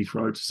airport like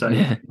Heathrow to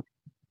say,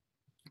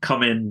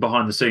 come in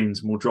behind the scenes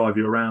and we'll drive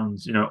you around.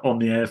 On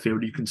the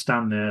airfield, you can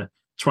stand there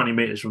 20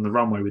 meters from the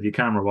runway with your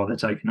camera while they're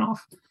taking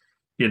off.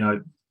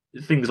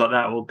 Things like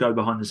that, or go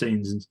behind the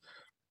scenes, and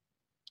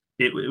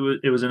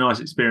it was a nice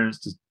experience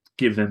to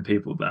give them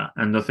people that.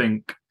 And I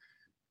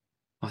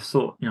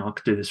thought, I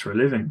could do this for a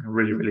living. I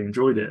really, really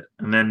enjoyed it.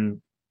 And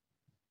then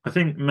I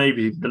think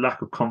maybe the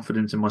lack of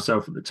confidence in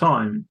myself at the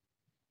time,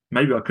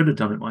 maybe I could have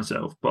done it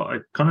myself, but I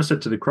kind of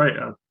said to the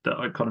creator that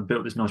I kind of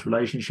built this nice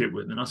relationship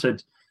with, and I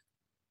said,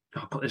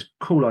 I've got this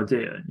cool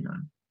idea,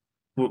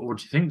 what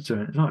do you think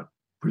to it? It's like,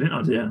 brilliant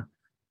idea.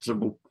 I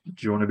said, well,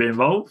 do you want to be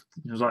involved?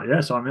 He was like,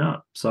 yeah, sign me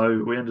up.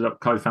 So we ended up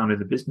co-founding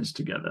the business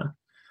together.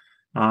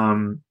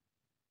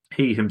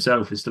 He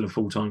himself is still a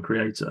full-time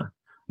creator.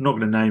 I'm not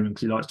going to name him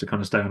because he likes to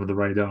kind of stay under the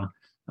radar.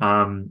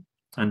 And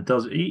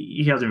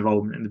he has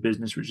involvement in the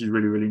business, which is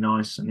really, really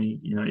nice. And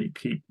he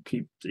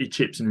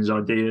chips in his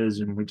ideas,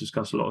 and we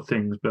discuss a lot of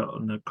things. But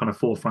on the kind of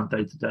forefront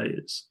day to day,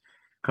 it's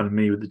kind of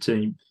me with the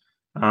team.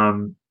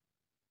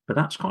 But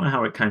that's kind of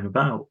how it came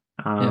about.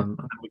 And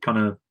we kind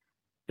of,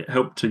 it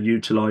helped to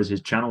utilize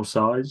his channel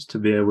size to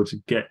be able to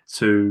get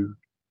to,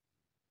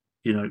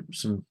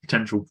 some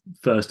potential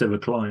first ever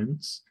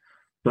clients.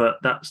 But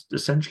that's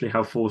essentially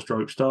how Four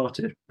Stroke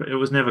started. But it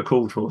was never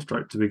called Four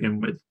Stroke to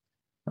begin with.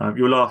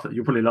 You'll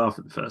probably laugh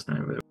at the first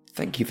name of it.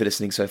 Thank you for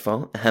listening so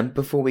far. And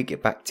before we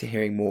get back to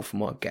hearing more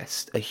from our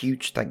guest, a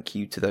huge thank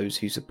you to those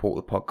who support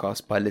the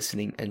podcast by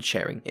listening and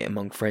sharing it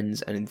among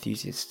friends and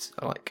enthusiasts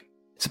alike.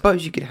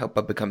 Suppose you could help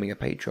by becoming a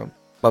patron.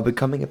 By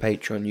becoming a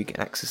patron, you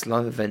can access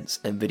live events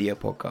and video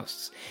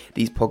podcasts.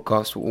 These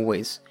podcasts will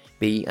always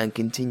be and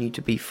continue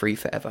to be free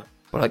forever.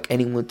 But like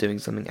anyone doing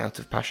something out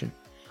of passion,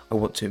 I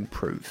want to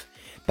improve.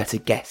 Better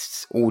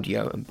guests,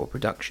 audio and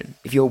production.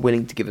 If you're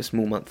willing to give a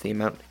small monthly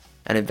amount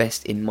and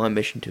invest in my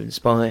mission to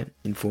inspire,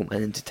 inform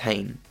and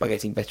entertain by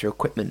getting better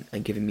equipment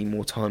and giving me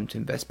more time to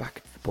invest back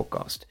into the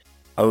podcast,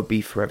 I would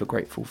be forever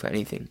grateful for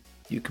anything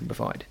you can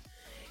provide.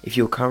 If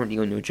you're currently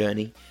on your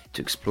journey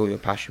to explore your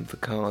passion for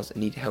cars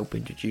and need help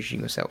introducing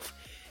yourself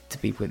to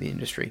people in the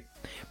industry,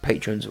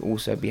 patrons will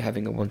also be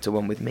having a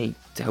one-to-one with me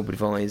to help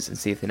advise and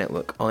see if the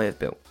network I have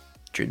built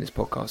during this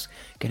podcast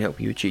can help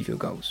you achieve your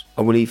goals.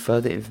 I will leave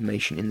further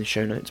information in the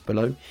show notes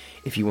below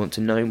if you want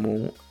to know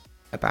more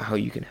about how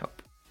you can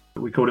help.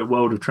 We called it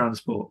World of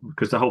Transport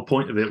because the whole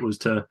point of it was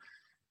to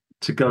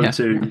go Yeah.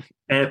 to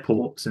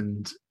airports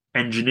and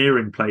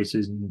engineering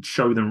places and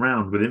show them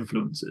around with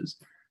influencers.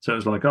 So it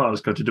was like, oh,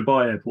 let's go to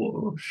Dubai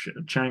Airport or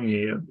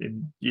Changi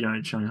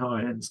in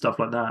Shanghai and stuff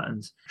like that,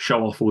 and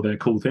show off all their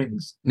cool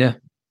things. Yeah.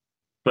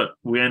 But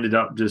we ended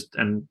up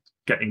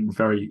getting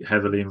very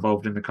heavily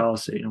involved in the car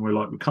scene, and we're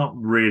like, we can't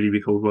really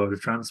be called World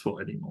of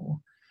Transport anymore.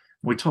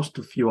 We tossed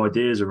a few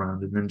ideas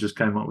around and then just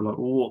came up with like,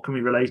 well, what can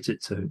we relate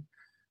it to?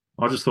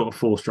 I just thought of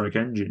four-stroke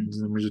engines,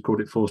 and then we just called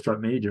it Four-Stroke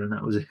Media, and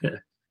that was it.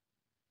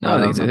 No,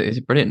 I think it's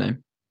a brilliant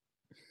name.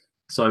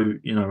 So,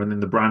 and then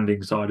the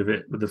branding side of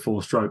it with the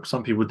four-stroke,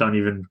 some people don't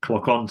even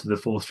clock on to the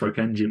four-stroke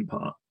engine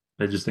part.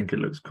 They just think it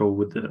looks cool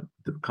with the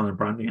kind of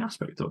branding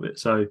aspect of it.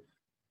 So,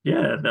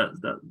 yeah,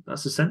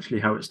 that's essentially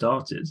how it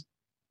started.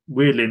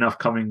 Weirdly enough,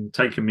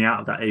 taking me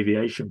out of that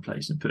aviation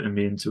place and putting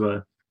me into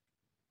a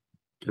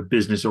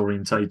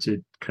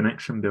business-orientated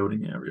connection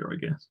building area, I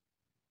guess.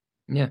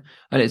 Yeah,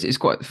 and it's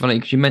quite funny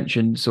because you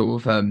mentioned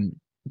sort of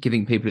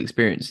giving people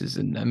experiences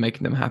and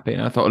making them happy.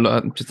 And I thought a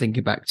lot. I'm just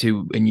thinking back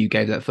to when you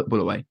gave that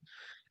football away,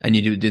 and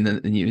you doing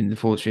that in the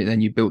Ford Street,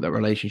 then you built that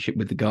relationship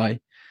with the guy,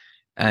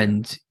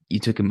 and you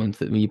took him on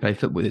when you play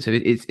football with it. So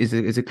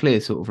it's a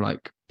clear sort of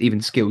like even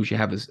skills you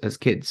have as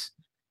kids,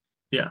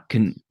 yeah,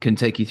 can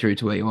take you through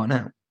to where you are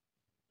now.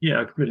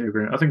 Yeah, I completely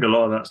agree. I think a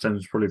lot of that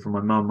stems probably from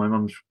my mum. My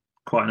mum's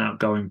quite an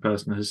outgoing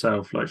person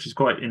herself. Like she's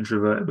quite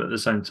introverted, but at the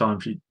same time,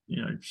 she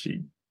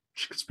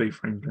could speak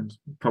for England.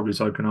 Probably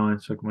so can I.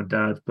 So can my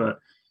dad. But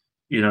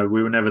we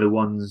were never the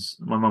ones.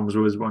 My mum was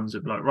always the ones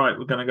that be like, right,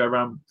 we're going to go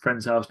around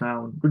friend's house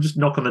now, and we'll just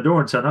knock on the door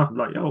and turn up. And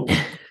like, yo, do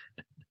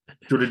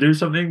you want to do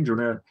something? Do you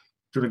want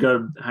to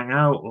go hang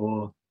out?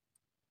 Or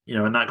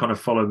and that kind of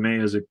followed me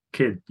as a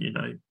kid.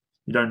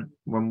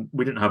 When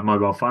we didn't have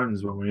mobile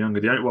phones when we were younger.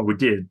 We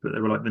did, but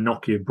they were like the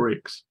Nokia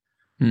bricks.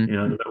 The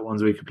little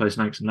ones where you could play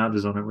snakes and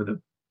ladders on it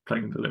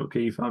playing with the little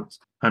key phones.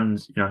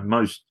 And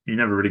you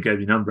never really gave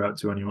your number out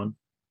to anyone.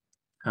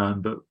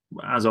 But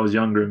as I was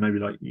younger, maybe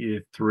like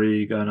year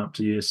 3 going up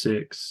to year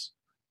 6,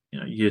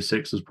 year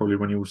 6 was probably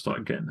when you all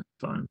started getting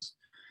phones,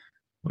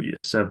 or year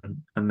 7.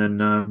 And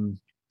then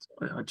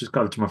I just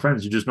go to my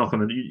friends. You just knock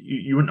on the.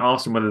 You wouldn't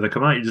ask them whether they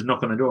come out. You just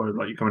knock on the door.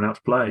 Like, you're coming out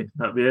to play.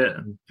 That'd be it.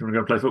 And do you want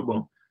to go play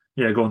football?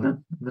 Yeah, go on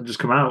then. And then just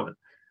come out.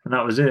 And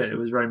that was it. It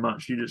was very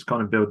much, you just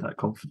kind of build that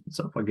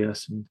confidence up, I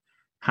guess, and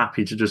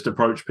happy to just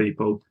approach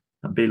people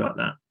and be like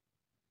that.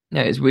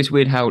 Yeah, it's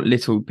weird how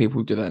little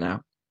people do that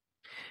now.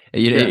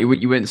 You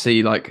wouldn't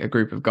see like a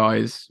group of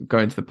guys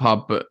going to the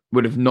pub, but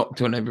would have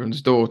knocked on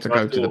everyone's door to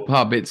go to the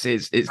pub. It's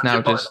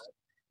now just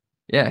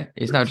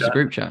just a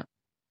group chat.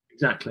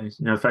 Exactly.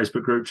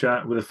 Facebook group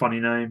chat with a funny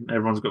name.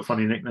 Everyone's got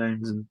funny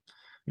nicknames, and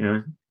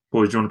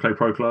boys, do you want to play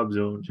pro clubs,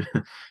 or do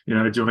you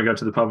want to go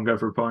to the pub and go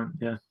for a pint?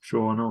 Yeah,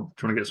 sure, why not?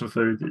 Do you want to get some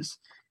food?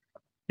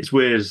 It's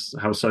weird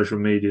how social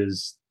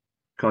media's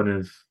kind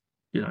of,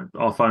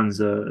 our phones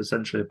are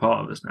essentially a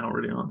part of us now,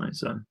 really, aren't they?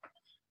 So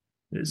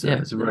it's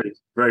a very,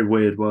 very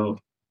weird world.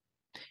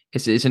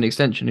 It's an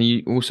extension. And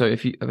you also,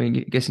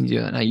 guessing you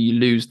do that now, you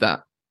lose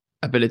that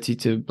ability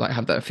to like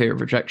have that fear of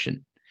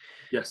rejection.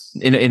 Yes.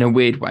 In a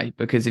weird way,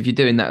 because if you're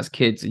doing that as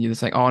kids and you're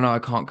just like, oh no, I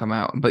can't come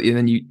out, but then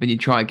when you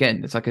try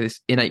again, it's like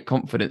this innate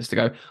confidence to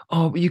go,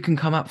 oh, but you can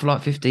come out for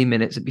like 15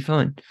 minutes, it'd be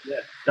fine.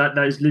 Yeah, that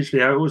is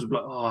literally how it was.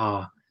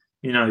 Like,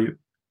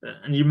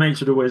 and your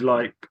mates would always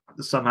like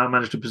somehow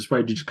manage to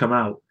persuade you to come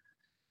out,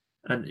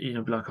 and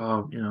be like,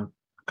 oh,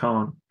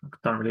 can't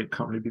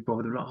really be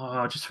bothered. Like,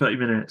 oh, just 30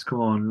 minutes, come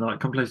on, like,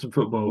 come play some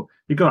football.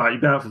 You go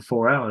out for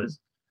 4 hours.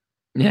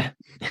 Yeah.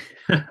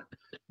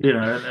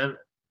 And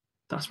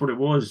that's what it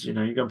was. You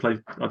go and play.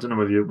 I don't know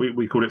whether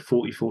we called it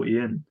 40-40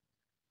 in.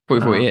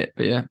 40-40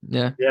 but yeah.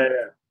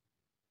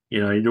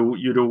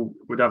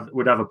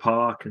 We'd have a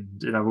park, and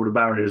you'd have all the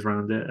barriers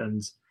around it,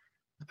 and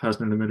the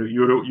person in the middle,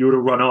 you would all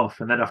run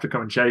off, and then have to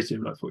come and chase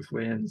him like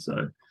 40-40 in.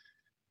 So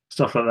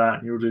stuff like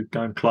that. You would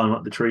go and climb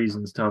up the trees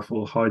and stuff,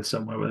 or hide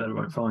somewhere where they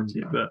won't find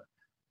you. But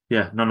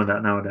yeah, none of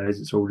that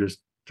nowadays. It's all just,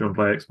 do you want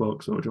to play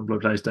Xbox, or do you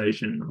want to play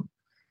PlayStation, or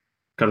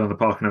go down the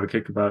park and have a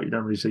kickabout. You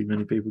don't really see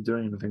many people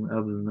doing anything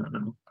other than that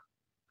now.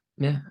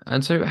 Yeah.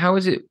 And so how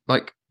is it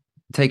like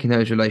taking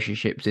those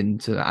relationships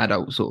into the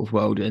adult sort of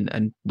world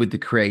and with the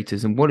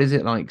creators, and what is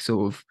it like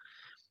sort of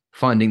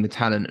finding the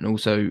talent and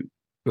also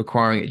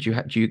requiring it?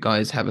 Do you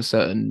guys have a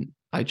certain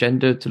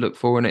agenda to look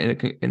for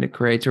in a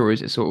creator, or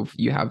is it sort of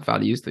you have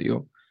values that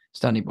you're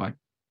standing by?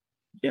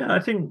 Yeah, I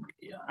think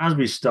as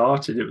we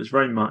started, it was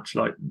very much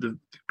like the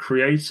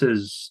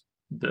creators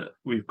that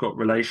we've got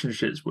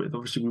relationships with.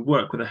 Obviously, we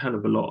work with a hell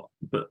of a lot,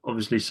 but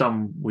obviously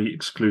some we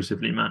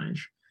exclusively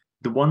manage.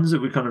 The ones that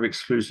we kind of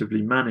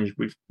exclusively manage,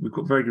 we've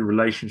got very good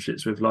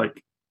relationships with.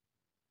 Like,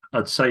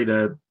 I'd say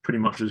they're pretty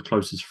much as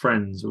close as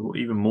friends, or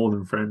even more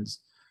than friends,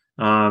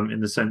 in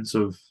the sense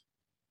of,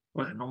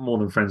 well, not more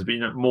than friends,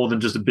 but more than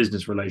just a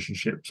business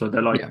relationship. So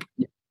they're like,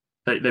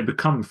 they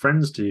become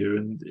friends to you,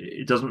 and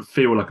it doesn't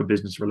feel like a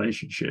business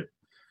relationship.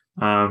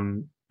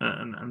 And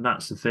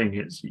that's the thing.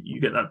 It's,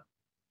 you get that,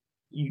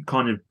 you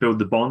kind of build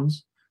the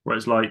bonds. where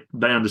it's like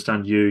they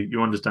understand you,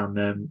 you understand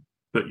them,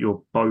 but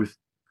you're both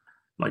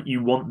like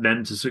you want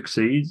them to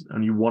succeed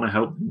and you want to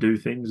help them do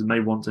things and they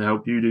want to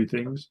help you do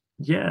things.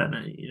 Yeah,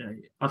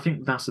 I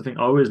think that's the thing.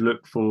 I always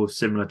look for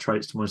similar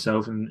traits to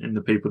myself in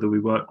the people that we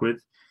work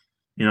with.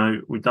 We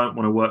don't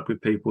want to work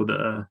with people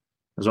that are,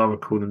 as I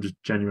would call them, just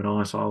genuine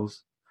arseholes.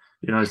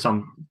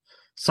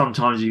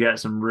 Sometimes you get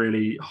some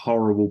really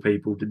horrible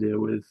people to deal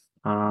with.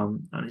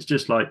 And it's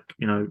just like,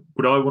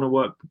 would I want to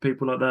work with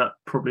people like that?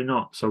 Probably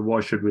not. So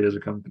why should we as a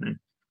company?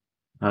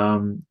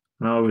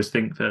 And I always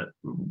think that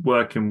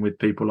working with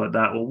people like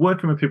that, or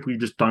working with people you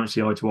just don't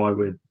see eye to eye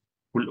with,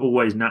 will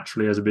always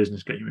naturally, as a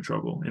business, get you in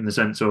trouble. In the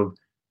sense of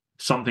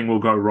something will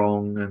go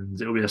wrong,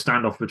 and it'll be a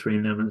standoff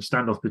between them and a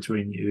standoff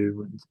between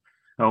you.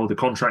 And the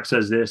contract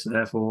says this, and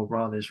therefore,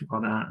 rather this,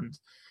 rather that,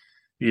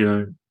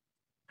 and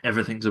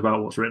everything's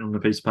about what's written on a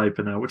piece of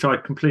paper now, which I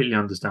completely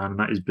understand, and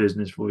that is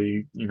business for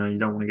you. You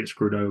don't want to get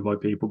screwed over by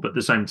people, but at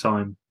the same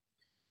time,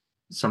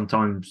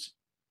 sometimes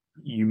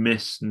you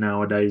miss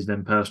nowadays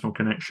them personal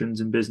connections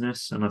in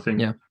business. And I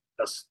think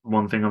that's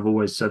one thing I've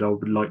always said I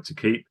would like to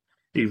keep,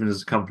 even as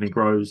the company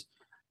grows.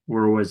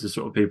 We're always the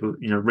sort of people,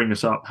 ring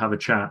us up, have a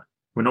chat.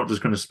 We're not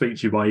just going to speak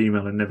to you by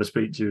email and never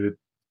speak to you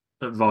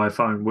via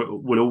phone.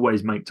 We'll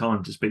always make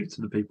time to speak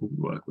to the people we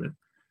work with,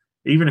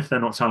 even if they're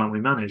not talent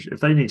we manage. If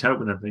they need help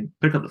with anything,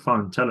 pick up the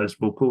phone, tell us,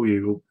 we'll call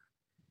you.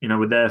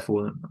 We're there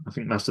for them. I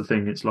think that's the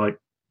thing. It's like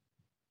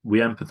we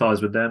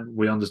empathize with them.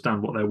 We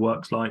understand what their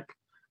work's like.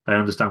 They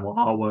understand what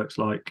our work's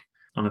like,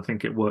 and I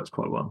think it works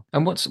quite well.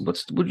 And what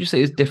would you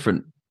say is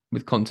different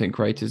with content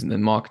creators and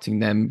then marketing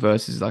them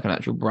versus like an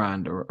actual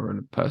brand or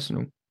a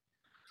personal?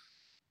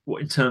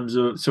 What in terms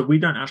of, so we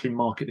don't actually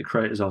market the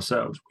creators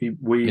ourselves.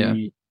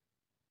 We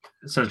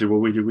essentially what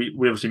we do, we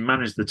obviously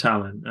manage the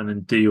talent and then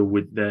deal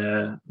with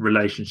their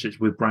relationships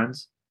with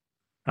brands,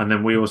 and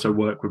then we also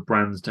work with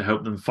brands to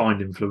help them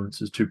find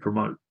influencers to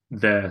promote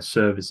their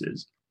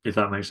services, if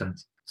that makes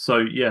sense. So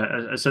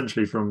yeah,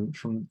 essentially from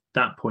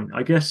that point,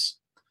 I guess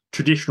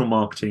traditional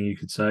marketing, you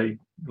could say,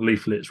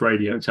 leaflets,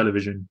 radio,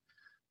 television,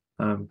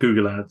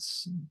 Google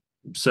ads,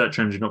 search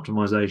engine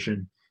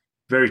optimization,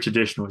 very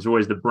traditional. It's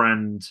always the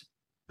brand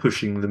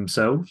pushing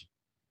themselves.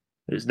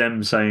 It's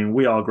them saying,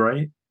 we are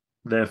great,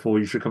 therefore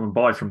you should come and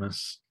buy from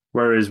us.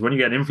 Whereas when you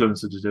get an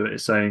influencer to do it,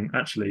 it's saying,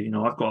 actually,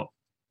 I've got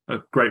a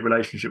great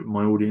relationship with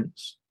my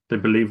audience. They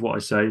believe what I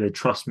say. They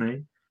trust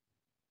me.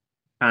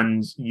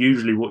 And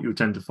usually what you'll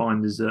tend to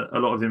find is that a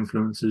lot of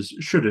influencers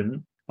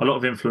shouldn't. A lot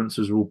of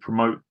influencers will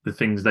promote the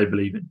things they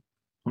believe in.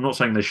 I'm not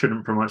saying they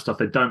shouldn't promote stuff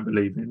they don't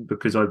believe in,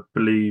 because I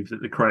believe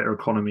that the creator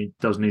economy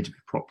does need to be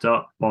propped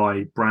up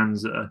by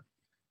brands that are,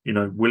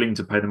 willing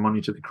to pay the money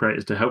to the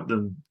creators to help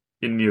them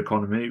in the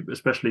economy,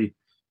 especially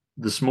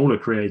the smaller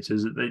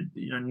creators. That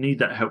they need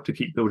that help to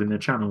keep building their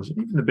channels, and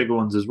even the bigger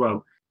ones as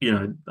well.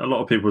 A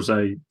lot of people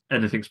say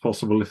anything's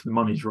possible if the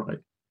money's right.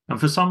 And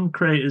for some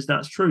creators,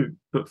 that's true.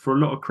 But for a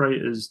lot of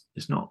creators,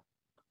 it's not.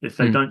 If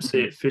they don't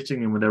see it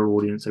fitting in with their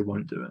audience, they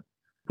won't do it,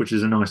 which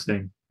is a nice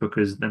thing,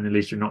 because then at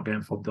least you're not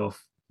getting fobbed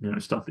off,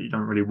 stuff that you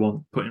don't really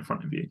want put in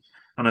front of you.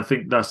 And I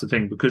think that's the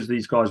thing, because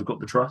these guys have got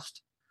the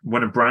trust.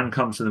 When a brand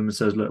comes to them and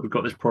says, look, we've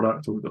got this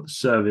product or we've got the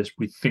service,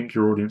 we think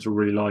your audience will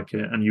really like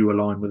it and you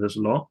align with us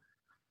a lot.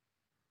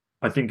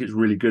 I think it's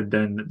really good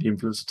then that the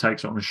influencer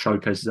takes it on and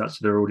showcases that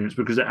to their audience,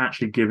 because they're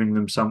actually giving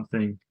them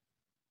something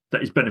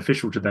that is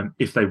beneficial to them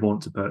if they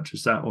want to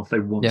purchase that or if they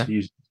want to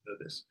use the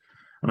service.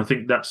 And I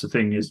think that's the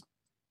thing, is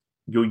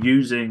you're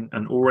using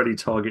an already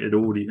targeted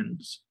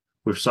audience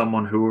with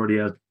someone who already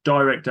has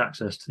direct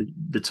access to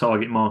the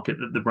target market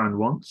that the brand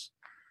wants,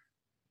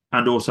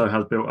 and also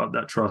has built up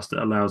that trust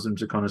that allows them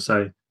to kind of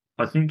say,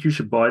 I think you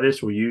should buy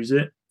this or use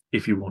it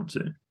if you want to.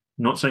 I'm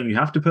not saying you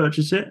have to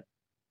purchase it,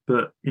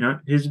 but,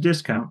 here's a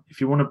discount.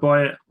 If you want to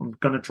buy it, I'm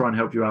going to try and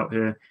help you out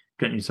here,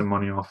 getting you some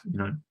money off,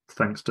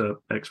 thanks to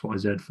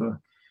XYZ for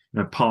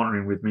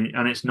partnering with me.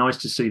 And it's nice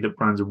to see that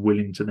brands are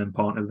willing to then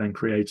partner with then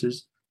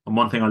creators. And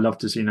one thing I love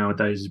to see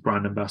nowadays is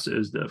brand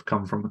ambassadors that have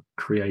come from a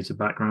creator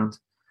background.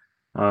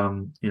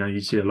 You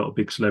see a lot of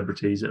big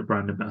celebrities that are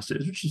brand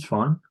ambassadors, which is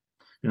fine.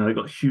 They've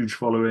got huge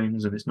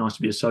followings, and it's nice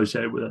to be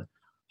associated with a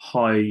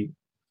high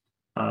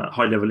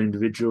level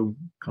individual,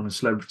 kind of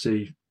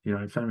celebrity,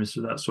 famous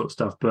for that sort of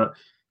stuff. But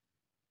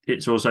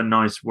it's also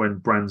nice when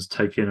brands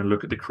take in and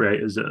look at the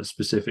creators that are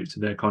specific to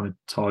their kind of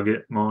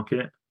target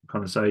market,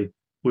 kind of say,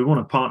 we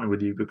want to partner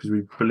with you because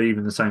we believe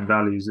in the same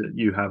values that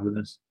you have with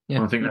us. Yeah.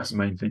 And I think that's the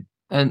main thing.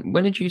 And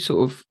when did you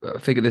sort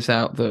of figure this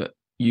out, that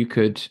you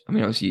could,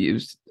 obviously it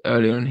was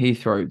earlier on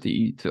Heathrow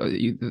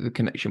that the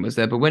connection was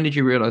there, but when did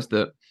you realize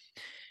that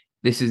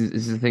this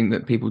is the thing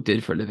that people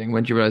did for a living?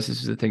 When did you realize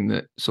this is the thing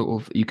that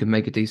sort of you can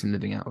make a decent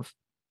living out of?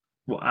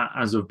 Well,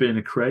 as of being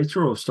a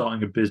creator or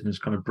starting a business,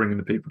 kind of bringing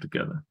the people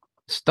together?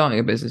 Starting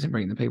a business and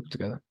bringing the people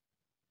together.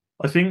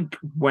 I think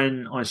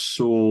when I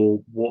saw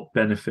what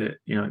benefit,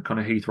 kind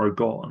of Heathrow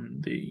got,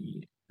 and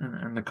the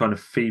kind of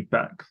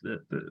feedback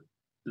that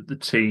the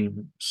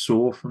team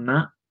saw from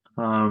that,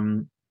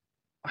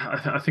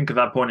 I think at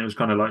that point it was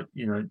kind of like,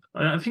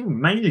 I think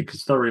mainly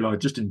because thoroughly I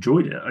just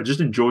enjoyed it. I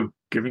just enjoyed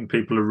giving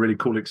people a really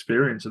cool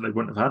experience that they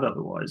wouldn't have had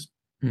otherwise.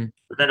 Mm.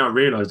 But then I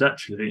realized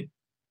actually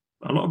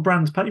a lot of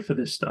brands pay for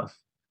this stuff.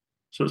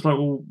 So it's like,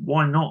 well,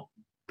 why not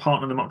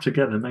partner them up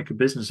together and make a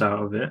business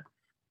out of it?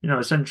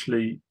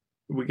 Essentially,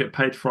 we get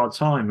paid for our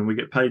time and we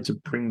get paid to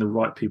bring the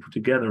right people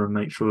together and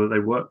make sure that they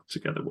work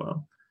together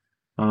well.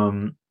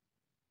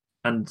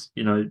 And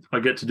I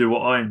get to do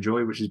what I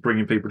enjoy, which is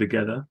bringing people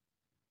together,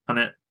 and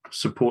it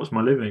supports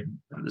my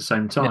living at the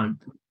same time.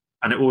 Yeah.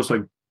 And it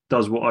also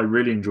does what I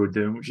really enjoy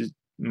doing, which is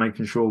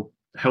making sure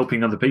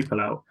helping other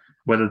people out,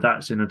 whether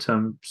that's in the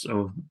terms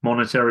of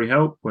monetary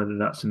help, whether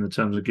that's in the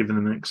terms of giving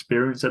them an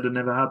experience that they've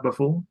never had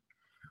before,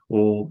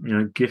 or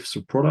gifts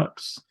or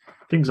products,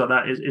 things like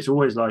that. It's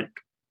always like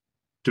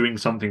doing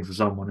something for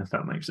someone, if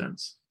that makes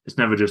sense. It's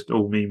never just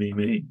all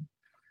me.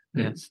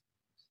 Yeah.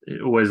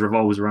 It always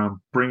revolves around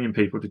bringing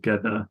people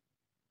together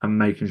and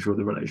making sure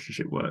the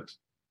relationship works.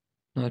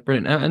 That's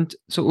brilliant. And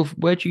sort of,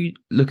 where do you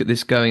look at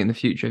this going in the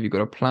future? Have you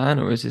got a plan,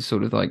 or is this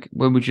sort of like,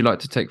 where would you like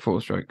to take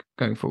Four-Stroke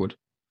going forward?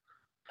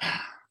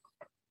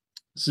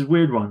 This is a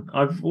weird one.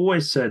 I've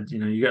always said,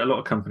 you get a lot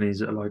of companies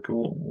that are like,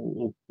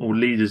 or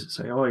leaders that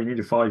say, oh, you need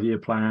a 5-year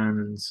plan.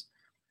 And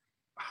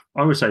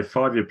I would say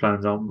 5-year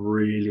plans aren't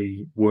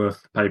really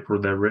worth the paper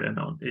they're written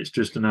on. It's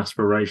just an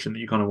aspiration that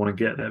you kind of want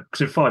to get there.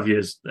 Because in 5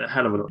 years, a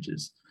hell of a lot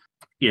is,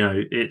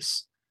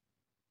 it's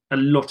a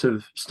lot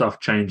of stuff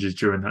changes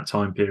during that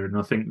time period. And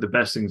I think the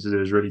best thing to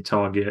do is really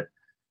target,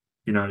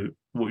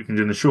 what you can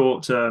do in the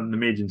short term, the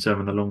medium term,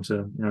 and the long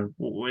term.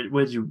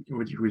 Where do you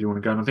really want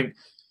to go? And I think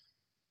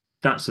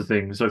that's the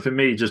thing. So for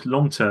me, just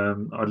long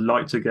term, I'd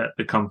like to get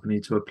the company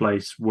to a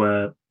place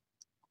where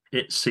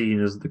it's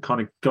seen as the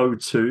kind of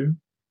go-to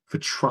for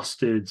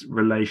trusted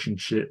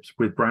relationships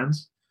with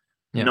brands,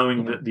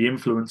 knowing that the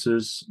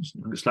influencers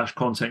 /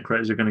 content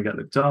creators are going to get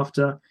looked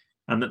after,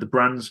 and that the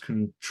brands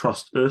can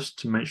trust us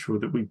to make sure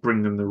that we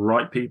bring them the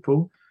right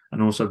people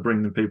and also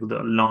bring them people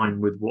that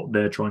align with what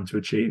they're trying to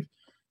achieve.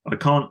 I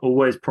can't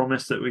always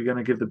promise that we're going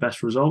to give the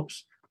best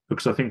results,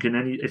 because I think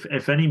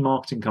if any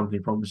marketing company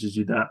promises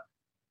you that,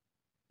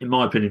 in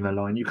my opinion, they're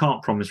lying. You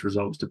can't promise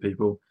results to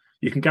people.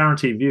 You can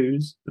guarantee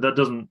views, but that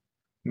doesn't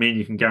mean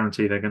you can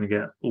guarantee they're going to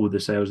get all the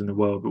sales in the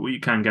world. But what you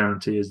can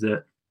guarantee is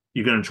that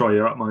you're going to try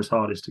your utmost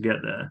hardest to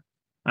get there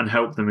and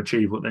help them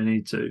achieve what they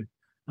need to,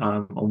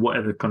 on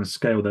whatever kind of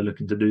scale they're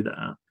looking to do that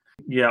at.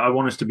 Yeah, I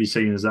want us to be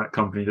seen as that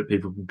company that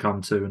people can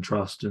come to and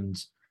trust and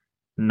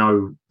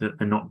know that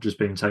they're not just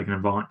being taken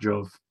advantage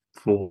of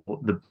for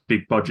the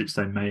big budgets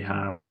they may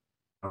have,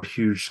 a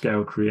huge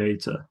scale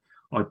creator.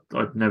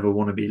 I'd never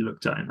want to be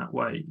looked at in that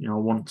way. I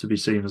want to be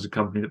seen as a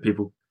company that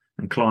people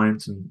and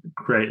clients and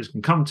creators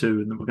can come to,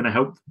 and that we're going to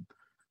help them.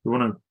 We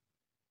want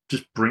to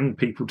just bring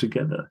people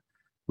together,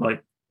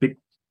 like big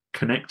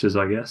connectors,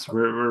 I guess.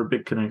 We're a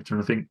big connector,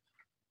 and I think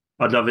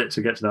I'd love it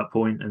to get to that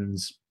point, and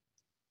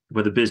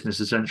where the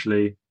business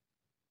essentially,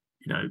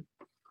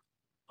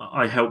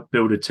 I help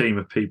build a team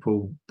of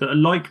people that are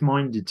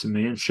like-minded to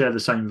me and share the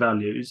same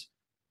values,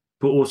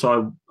 but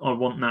also I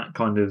want that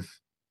kind of,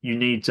 you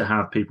need to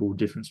have people with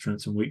different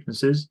strengths and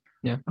weaknesses.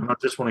 Yeah. And I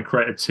just want to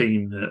create a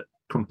team that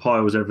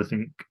compiles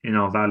everything in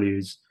our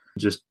values,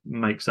 just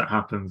makes that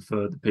happen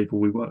for the people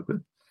we work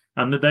with,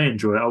 and that they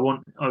enjoy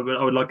it. I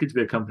would like it to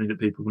be a company that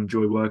people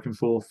enjoy working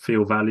for,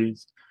 feel valued,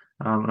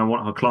 and I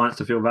want our clients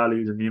to feel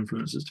valued and the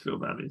influencers to feel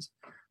valued,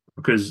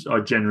 because I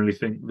generally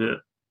think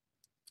that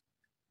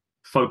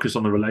focus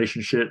on the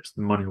relationships,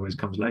 the money always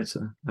comes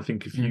later. I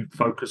think if you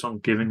focus on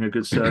giving a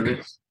good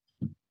service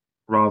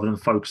rather than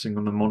focusing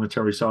on the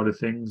monetary side of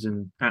things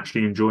and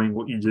actually enjoying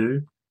what you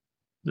do,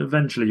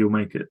 eventually you'll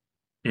make it.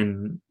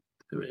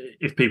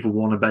 If people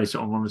want to base it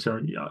on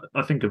monetary,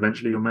 I think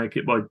eventually you'll make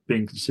it by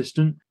being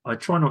consistent. I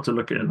try not to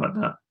look at it like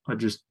that.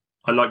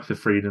 I like the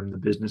freedom the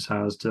business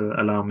has to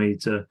allow me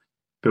to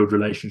build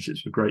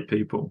relationships with great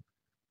people,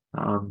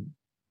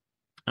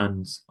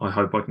 and I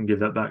hope I can give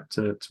that back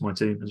to my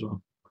team as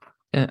well.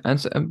 Yeah, and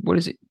so, what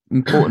is it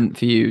important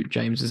for you,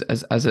 James,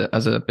 as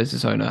a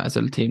business owner, as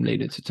a team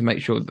leader, to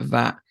make sure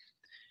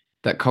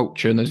that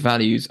culture and those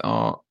values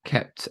are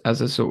kept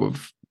as a sort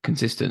of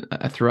consistent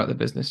throughout the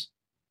business?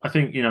 I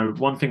think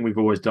one thing we've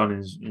always done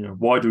is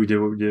why do we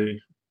do what we do,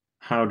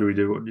 how do we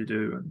do what we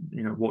do,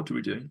 and what do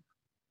we do?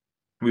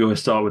 We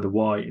always start with the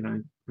why.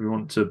 We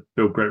want to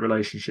build great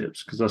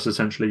relationships, because that's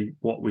essentially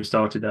what we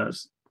started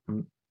as.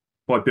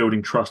 By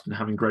building trust and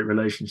having great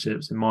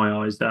relationships, in my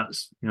eyes,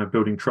 that's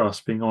building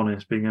trust, being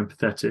honest, being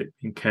empathetic,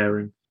 being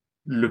caring,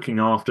 looking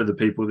after the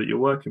people that you're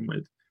working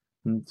with,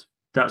 and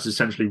that's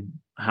essentially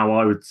how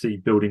I would see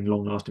building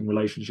long-lasting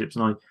relationships.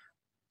 And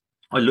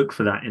I look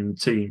for that in the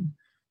team.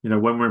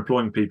 When we're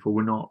employing people,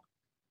 we're not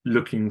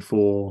looking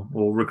for,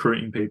 or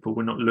recruiting people,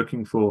 we're not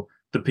looking for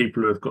the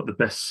people who have got the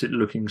best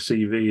looking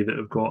CV, that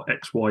have got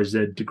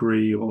XYZ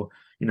degree, or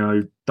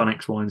done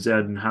X, Y, and Z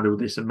and had all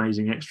this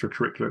amazing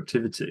extracurricular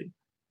activity.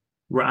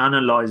 We're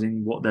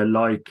analysing what they're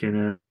like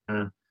in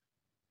a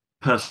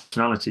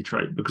personality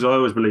trait, because I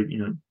always believe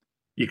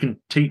you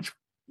can teach.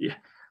 Yeah,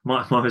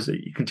 mine was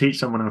that you can teach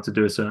someone how to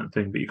do a certain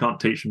thing, but you can't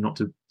teach them not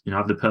to,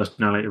 have the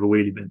personality of a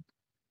wheelie bin.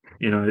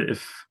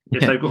 If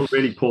Yeah. they've got a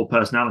really poor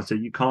personality,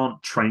 you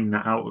can't train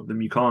that out of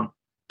them. You can't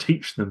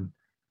teach them.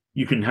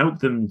 You can help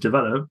them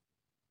develop,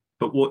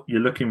 but what you're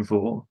looking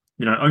for,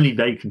 only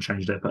they can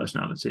change their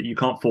personality. You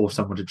can't force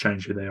someone to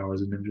change who they are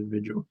as an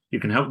individual. You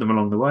can help them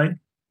along the way,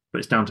 but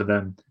it's down to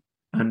them.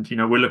 And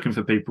we're looking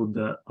for people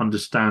that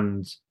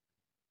understand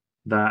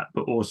that,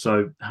 but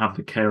also have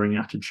the caring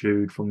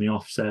attitude from the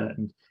offset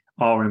and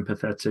are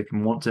empathetic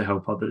and want to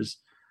help others.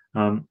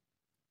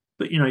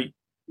 But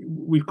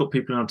we've got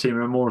people in our team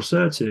who are more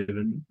assertive,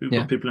 and we've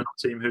got people in our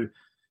team who,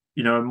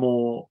 are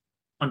more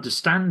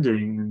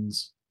understanding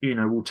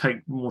and will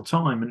take more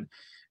time, and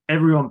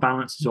everyone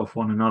balances off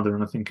one another,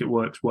 and I think it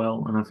works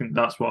well. And I think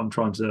that's what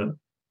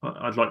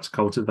I'd like to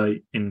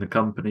cultivate in the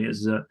company,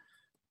 is that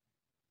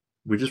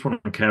we just want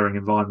a caring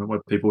environment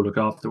where people look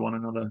after one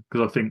another,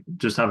 because I think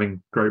just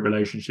having great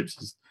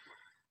relationships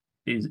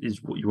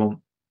is what you want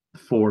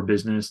for a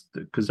business,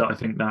 because I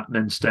think that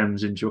then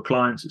stems into your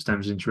clients, it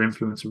stems into your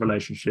influencer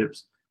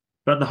relationships.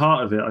 But at the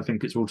heart of it, I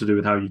think it's all to do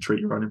with how you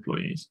treat your own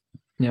employees.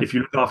 Yeah. If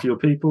you look after your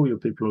people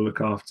will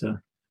look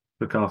after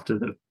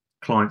the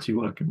clients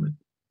you're working with.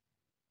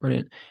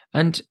 Brilliant.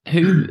 And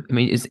who,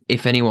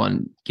 if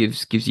anyone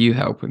gives you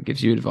help and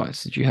gives you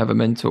advice, did you have a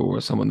mentor or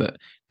someone that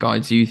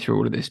guides you through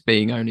all of this,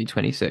 being only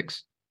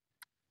 26?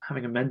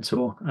 Having a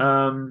mentor,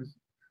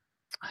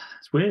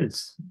 it's weird.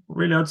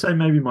 Really, I'd say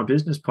maybe my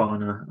business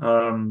partner.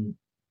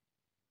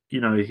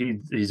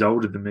 He's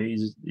older than me.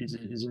 He's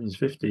in his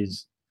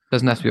 50s.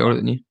 Doesn't have to be older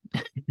than you.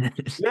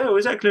 Yeah, well,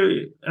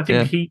 exactly. I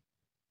think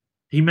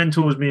he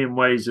mentors me in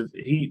ways of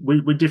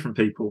we're different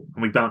people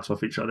and we bounce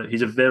off each other.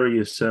 He's a very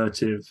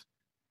assertive,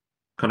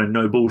 kind of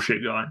no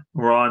bullshit guy,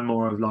 where I'm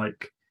more of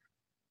like,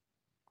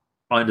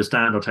 I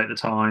understand, I'll take the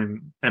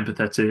time,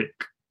 empathetic,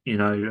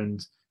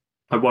 and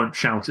I won't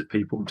shout at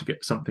people to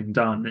get something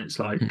done. It's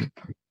like,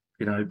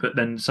 but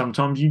then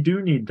sometimes you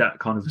do need that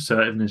kind of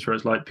assertiveness, where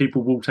it's like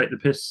people will take the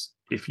piss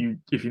if you're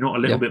not a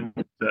little bit more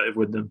assertive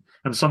with them.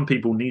 And some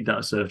people need that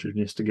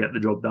assertiveness to get the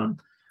job done,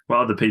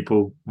 while other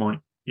people might,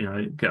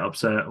 get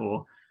upset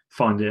or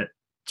find it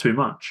too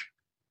much.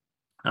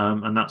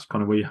 And that's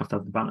kind of where you have to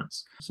have the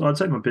balance. So I'd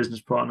say my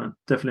business partner,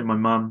 definitely my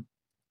mum,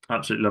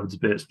 absolutely love her to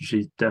bits.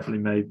 She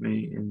definitely made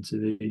me into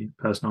the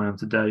person I am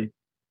today. I'm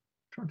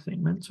trying to think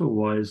mentor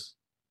wise.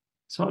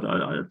 So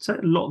I'd say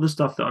a lot of the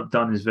stuff that I've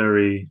done is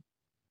very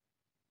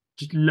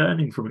just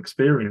learning from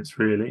experience,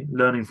 really,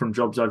 learning from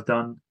jobs I've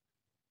done.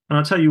 And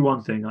I'll tell you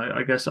one thing,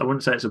 I guess I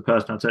wouldn't say it's a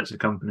person, I'd say it's a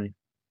company.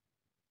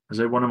 I'd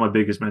say one of my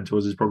biggest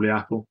mentors is probably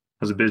Apple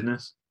as a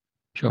business.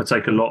 Sure. I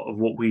take a lot of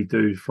what we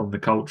do from the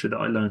culture that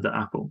I learned at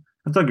Apple.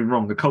 And don't get me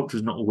wrong, the culture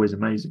is not always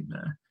amazing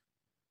there.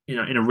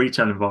 In a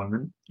retail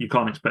environment, you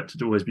can't expect it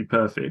to always be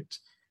perfect,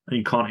 and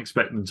you can't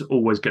expect them to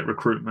always get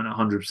recruitment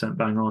 100%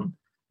 bang on.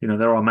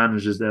 There are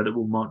managers there that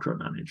will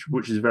micromanage,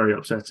 which is very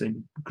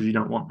upsetting because you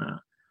don't want that.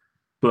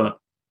 But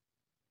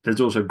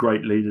there's also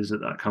great leaders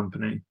at that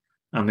company,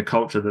 and the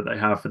culture that they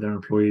have for their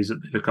employees,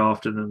 that they look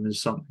after them,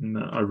 is something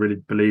that I really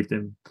believed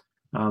in.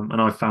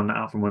 And I found that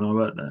out from when I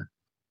worked there.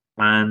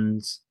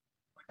 And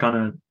kind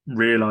of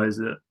realize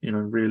that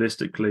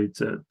realistically,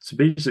 to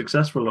be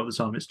successful a lot of the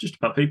time, it's just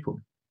about people.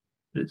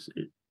 It's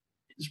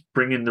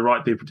bringing the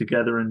right people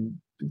together and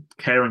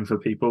caring for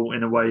people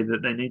in a way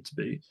that they need to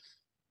be,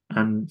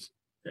 and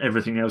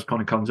everything else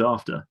kind of comes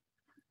after.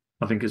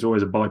 I think it's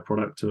always a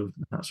byproduct of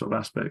that sort of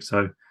aspect.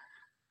 So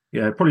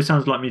yeah, it probably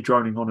sounds like me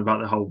droning on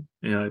about the whole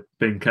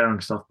being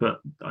caring stuff,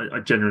 but I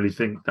generally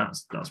think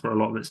that's where a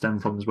lot of it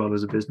stemmed from, as well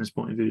as a business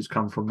point of view. It's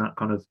come from that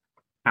kind of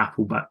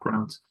Apple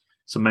background.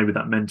 So maybe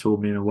that mentored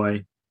me in a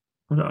way.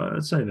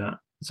 I'd say that.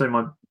 It's a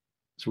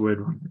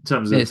weird one in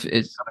terms of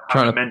it's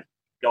trying to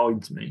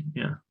guide me.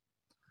 Yeah.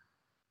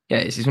 Yeah,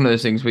 it's one of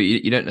those things where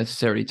you don't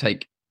necessarily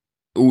take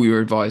all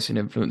your advice and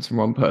influence from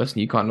one person.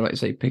 You kind of, like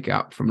say, pick it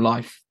up from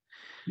life.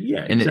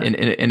 Yeah, exactly.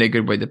 in a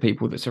good way, the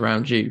people that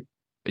surround you,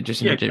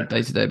 just in a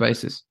day-to-day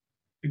basis.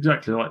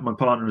 Exactly, like my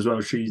partner as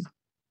well. She's,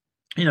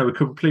 we're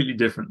completely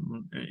different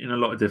in a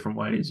lot of different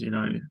ways,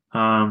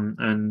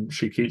 and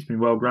she keeps me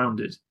well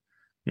grounded.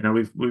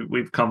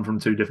 We've come from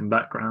two different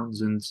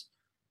backgrounds, and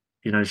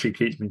she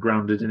keeps me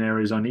grounded in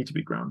areas I need to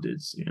be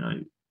grounded.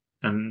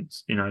 And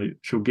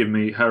she'll give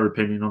me her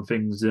opinion on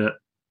things that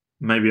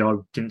maybe I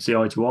didn't see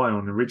eye to eye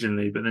on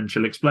originally, but then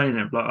she'll explain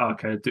it like, oh,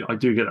 okay, I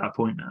do get that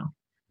point now,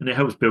 and it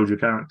helps build your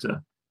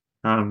character.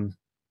 But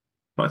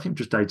I think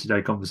just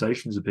day-to-day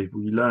conversations with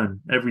people, you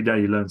learn every day.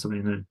 You learn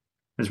something new.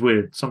 It's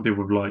weird. Some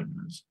people are like,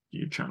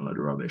 you chat a load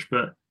of rubbish,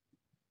 but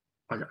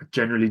I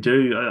generally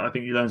do. I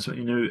think you learn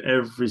something new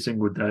every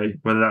single day,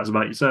 whether that's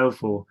about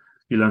yourself or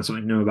you learn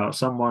something new about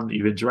someone that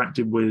you've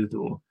interacted with,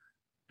 or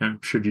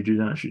should you do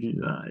that? Should you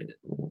do that?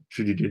 Or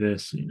should you do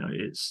this?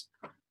 It's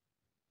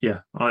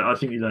I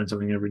think you learn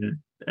something every day.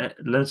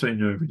 Learn something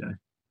new every day.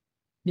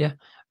 Yeah,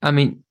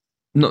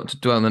 not to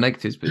dwell on the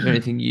negatives, but is there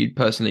anything you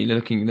personally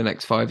looking in the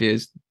next 5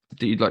 years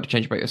that you'd like to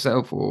change about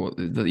yourself, or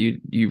that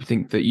you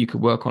think that you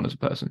could work on as a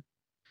person?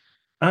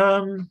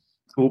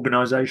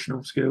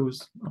 Organizational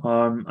skills.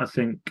 I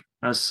think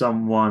as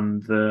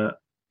someone that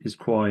is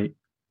quite,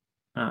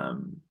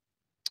 um,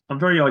 I'm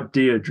very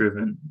idea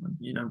driven.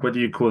 Whether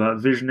you call that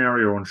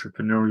visionary or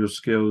entrepreneurial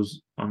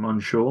skills, I'm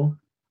unsure.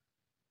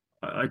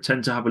 I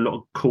tend to have a lot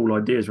of cool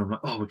ideas where I'm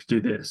like, oh, we could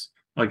do this.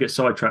 I get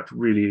sidetracked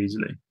really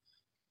easily.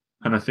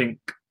 And I think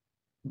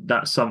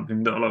that's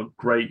something that a lot of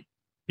great,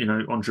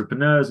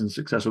 entrepreneurs and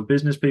successful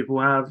business people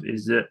have,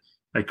 is that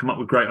they come up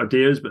with great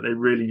ideas, but they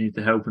really need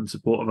the help and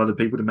support of other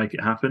people to make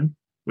it happen,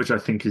 which I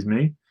think is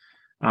me.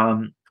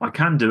 I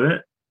can do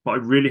it, but I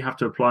really have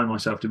to apply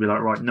myself to be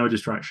like, right, no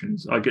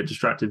distractions. I get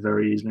distracted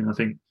very easily. And I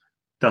think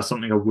that's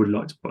something I would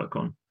like to work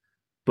on. Yeah.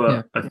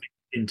 But I think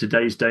in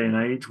today's day and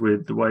age,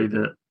 with the way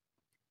that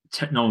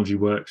technology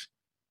works,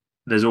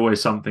 there's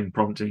always something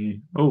prompting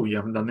you. Oh, you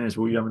haven't done this,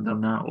 or you haven't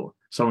done that, or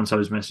so and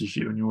so's messaged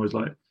you, and you're always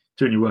like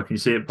doing your work and you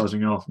see it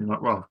buzzing off, and you're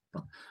like, well,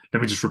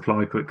 let me just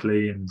reply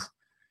quickly. And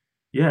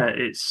yeah,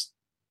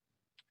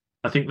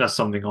 I think that's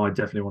something I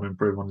definitely want to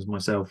improve on as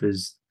myself,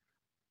 is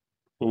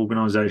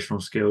organizational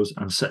skills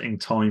and setting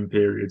time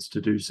periods to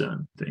do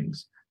certain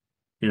things.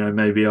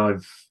 Maybe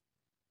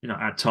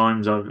at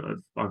times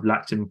I've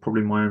lacked in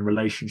probably my own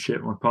relationship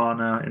with my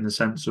partner, in the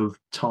sense of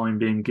time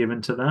being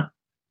given to that.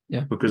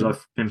 Yeah. Because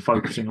I've been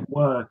focusing on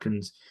work,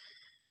 and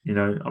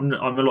I'm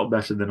a lot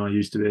better than I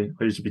used to be.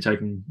 I used to be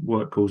taking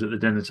work calls at the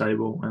dinner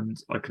table, and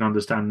I can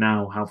understand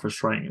now how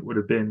frustrating it would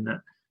have been that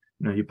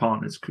your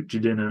partner's cooked you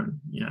dinner, and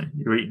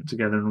you're eating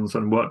together, and all of a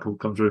sudden work call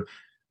comes through.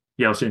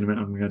 Yeah, I'll see you in a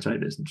minute. I'm going to take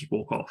this, and just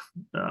walk off.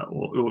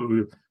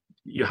 Or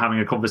you're having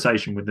a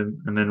conversation with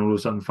them, and then all of a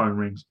sudden the phone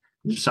rings.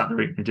 You just sat there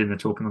eating your dinner,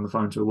 talking on the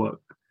phone to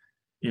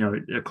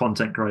a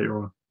content creator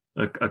or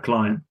a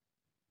client,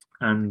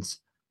 and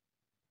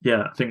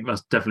yeah, I think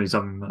that's definitely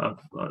something that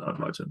I'd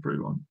like to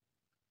improve on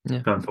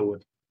going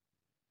forward.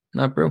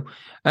 No, bro.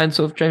 And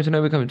sort of, James, I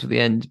know we're coming to the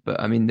end, but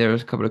I mean, there are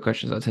a couple of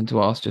questions I tend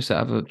to ask just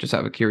out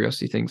of a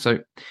curiosity thing. So,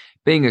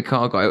 being a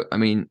car guy, I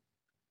mean,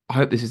 I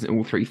hope this isn't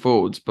all three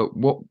Fords, but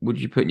what would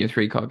you put in your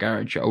 3-car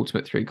garage, your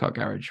ultimate 3-car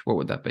garage? What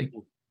would that be?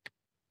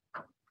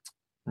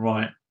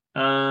 Right.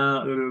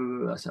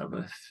 Let's have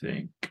a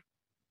think.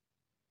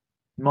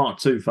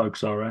 Mark II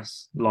Focus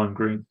RS, lime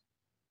green.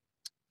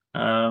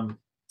 I'd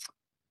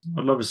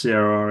love a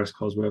Sierra RS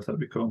Cosworth. That'd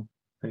be cool.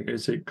 I think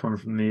it's coming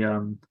from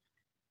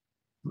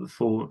the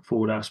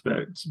Ford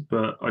aspect,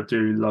 but I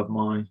do love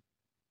my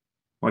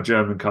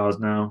German cars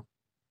now.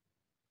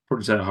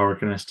 Probably say a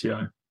Hurricane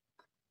STO.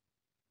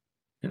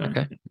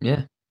 Okay.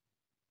 Yeah.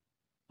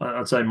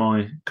 I'd say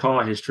my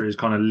car history is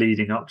kind of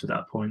leading up to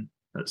that point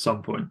at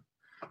some point.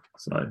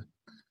 So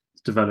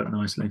it's developed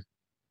nicely.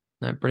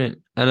 No,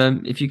 brilliant.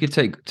 And if you could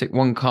take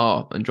one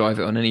car and drive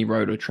it on any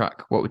road or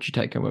track, what would you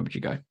take and where would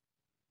you go?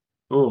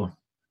 Oh,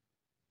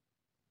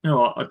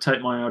 what? I'd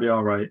take my Audi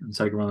R8 and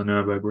take it around the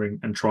Nürburgring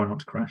and try not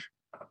to crash.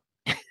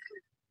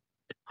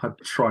 I'd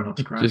try not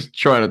to crash. Just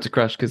try not to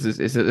crash, because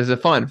there's a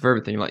fine for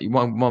everything. Like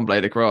one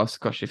blade of grass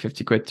costs you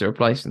 50 quid to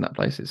replace in that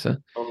place.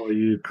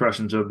 You crash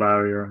into a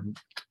barrier, and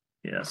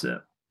yeah, that's it.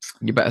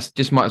 You better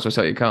might as well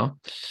sell your car.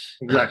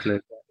 Exactly.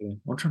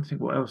 I'm trying to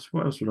think what else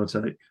would I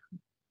take?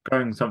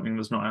 Going something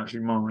that's not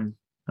actually mine.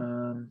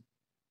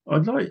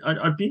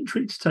 I'd be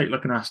intrigued to take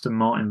like an Aston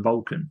Martin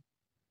Vulcan.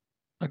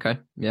 Okay.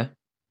 Yeah.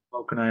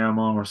 Vulcan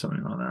AMR or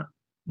something like that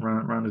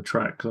around a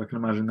track, because I can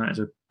imagine that is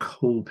a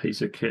cool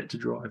piece of kit to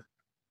drive.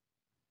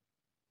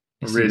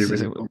 Really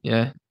cool.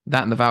 Yeah,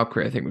 that and the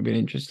Valkyrie I think would be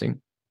interesting.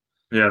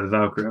 Yeah, the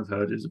Valkyrie I've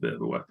heard is a bit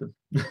of a weapon.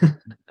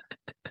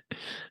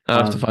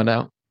 I'll have to find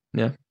out.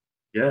 Yeah.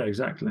 Yeah,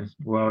 exactly.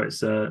 Well,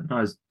 it's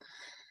nice.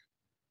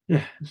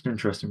 Yeah, it's an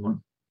interesting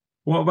one.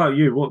 What about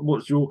you?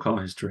 What's your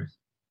car history?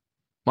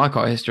 My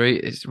car history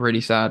is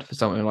really sad for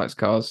someone who likes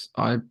cars.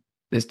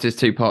 There's just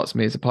two parts of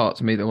me. There's a part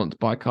of me that wants to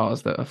buy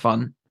cars that are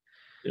fun.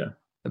 Yeah.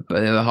 But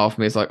the other half of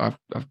me is like, I've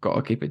got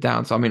to keep it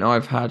down. So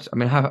I've had an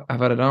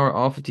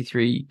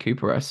R53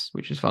 Cooper S,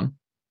 which is fun.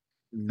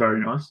 Very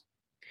nice.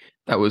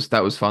 That was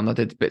fun. I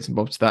did bits and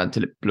bobs to that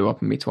until it blew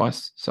up on me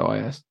twice. So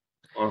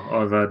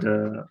I've had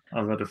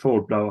a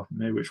Ford blow up on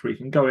me, which we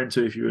can go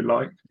into if you would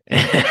like.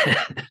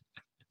 I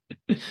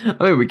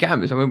mean, we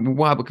can. I mean,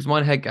 why? Because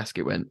my head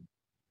gasket went.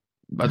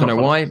 I don't know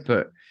why,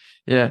 but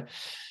yeah.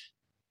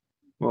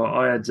 Well,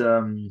 I had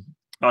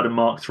a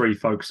Mark III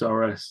Focus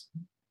RS.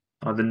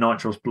 I had the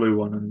Nitros blue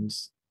one, and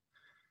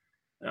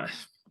I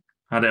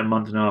had it a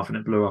month and a half, and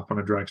it blew up on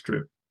a drag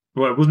strip.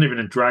 Well, it wasn't even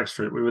a drag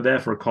strip. We were there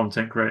for a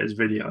content creator's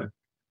video,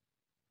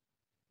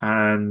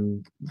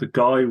 and the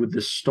guy with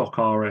the stock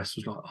RS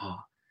was like, "Oh,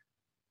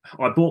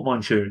 I bought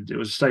mine tuned. It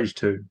was a stage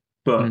 2,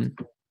 but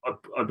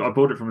I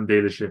bought it from a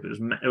dealership.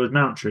 It was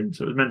mount tuned,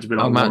 so it was meant to be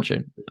like mount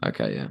tuned.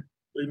 Okay, yeah.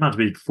 It meant to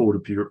be Ford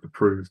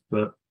approved,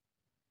 but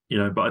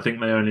but I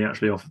think they only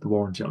actually offered the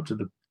warranty up to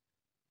the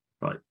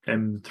like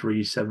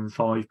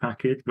M375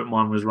 package, but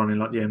mine was running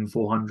like the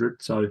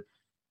M400. So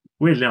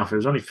weirdly enough, it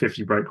was only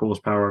 50 brake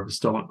horsepower over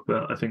stock,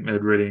 but I think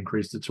they'd really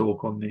increased the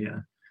torque on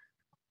the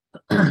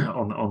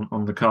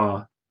on the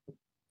car,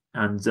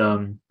 and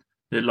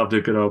it loved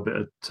a good old bit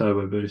of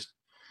turbo boost.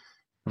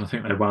 and I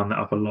think they wound that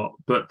up a lot.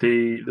 But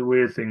the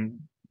weird thing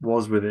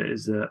was with it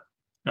is that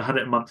I had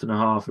it a month and a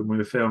half, and we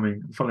were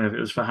filming. Funnily enough,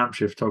 it was for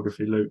Hampshire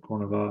Photography. Luke,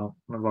 one of our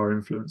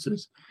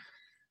influencers,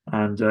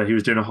 and he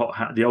was doing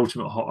the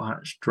ultimate hot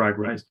hatch drag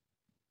race,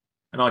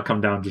 and I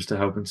come down just to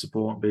help and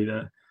support and be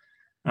there.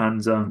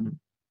 And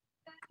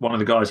one of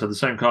the guys had the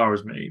same car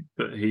as me,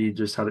 but he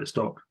just had it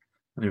stock,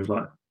 and he was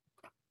like,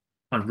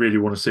 "I really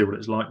want to see what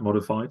it's like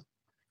modified."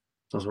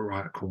 So I was like,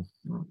 "Right, cool."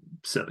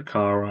 Set the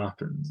car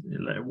up and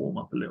let it warm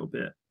up a little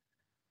bit,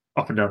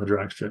 up and down the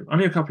drag strip,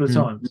 only a couple of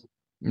times.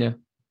 Yeah.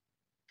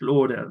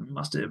 Lord, it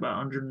must hit about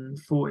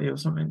 140 or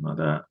something like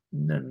that.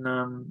 And then,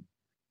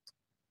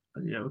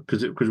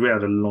 because we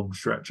had a long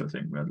stretch, I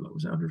think we had,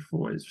 was it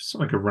 140?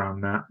 Something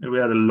around that. We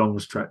had a long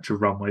stretch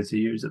of runway to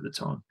use at the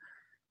time.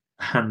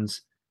 And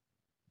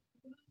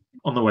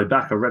on the way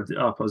back, I revved it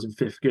up. I was in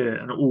fifth gear,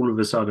 and all of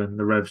a sudden,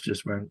 the revs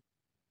just went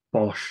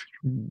bosh.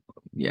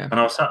 Yeah. And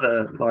I was sat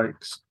there, like,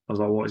 I was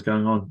like, what is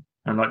going on?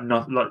 And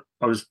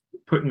I was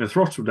putting the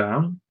throttle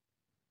down,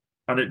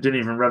 and it didn't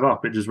even rev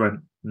up. It just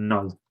went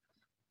null.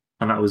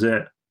 And that was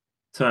it.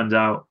 Turned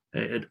out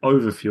it had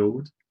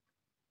overfueled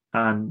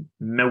and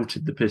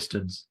melted the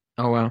pistons.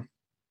 Oh, wow.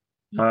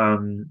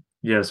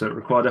 So it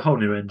required a whole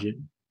new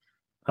engine.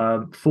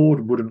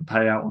 Ford wouldn't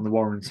pay out on the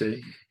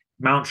warranty.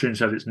 Mountjoy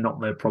said it's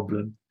not their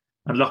problem.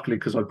 And luckily,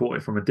 because I bought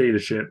it from a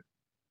dealership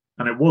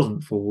and it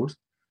wasn't Ford,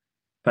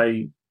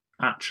 they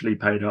actually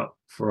paid up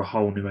for a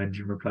whole new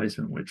engine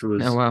replacement, which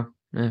was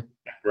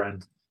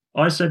 $10,000.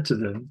 I said to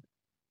them,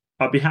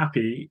 I'd be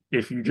happy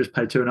if you just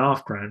pay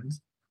 $2,500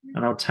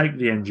 and I'll take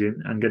the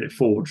engine and get it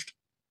forged.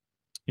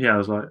 Yeah, I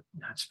was like,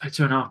 just pay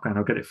 $2,500,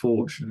 I'll get it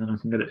forged, and then I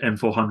can get it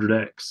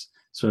M400X.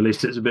 So at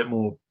least it's a bit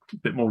more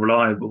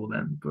reliable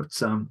then. But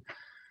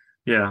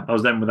I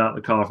was then without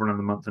the car for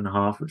another month and a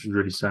half, which was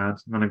really sad.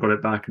 And then I got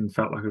it back and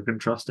felt like I couldn't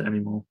trust it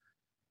anymore.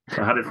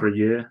 So I had it for a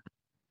year.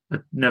 I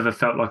never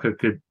felt like I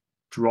could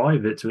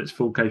drive it to its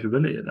full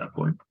capability at that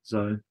point.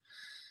 So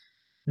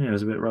yeah, it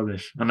was a bit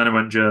rubbish. And then I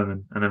went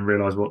German and then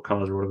realised what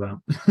cars are all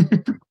about.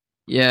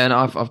 Yeah, and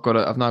I've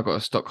now got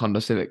a stock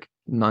Honda Civic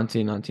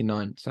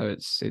 1999. So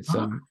it's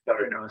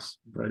very nice.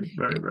 Very,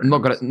 very, very I'm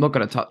nice. not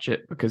gonna touch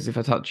it, because if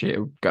I touch it,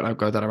 I'll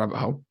go down a rabbit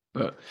hole.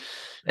 But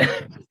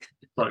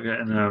like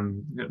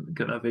getting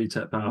get that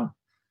VTEC power.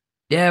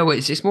 Yeah, well,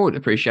 it's more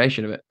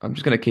appreciation of it. I'm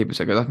just gonna keep it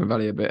so it goes up in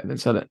value a bit and then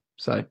sell it.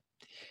 So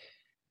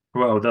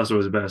well, that's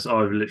always the best.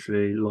 I've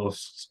literally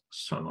lost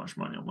so much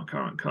money on my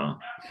current car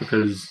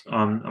because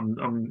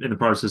I'm in the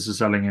process of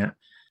selling it.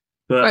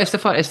 But it's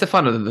the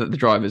fun of the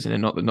drivers,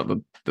 and not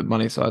the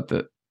money side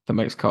that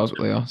makes cars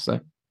what they are. So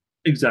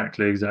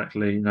exactly.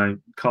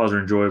 Cars are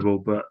enjoyable,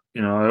 but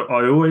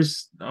I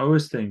always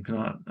think, and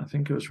I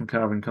think it was from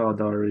Calvin Car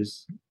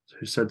Diaries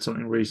who said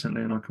something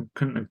recently, and I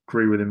couldn't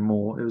agree with him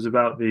more. It was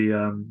about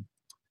the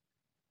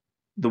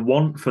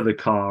want for the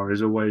car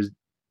is always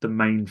the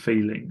main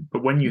feeling,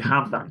 but when you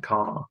have that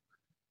car,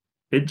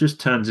 it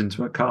just turns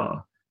into a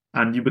car,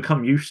 and you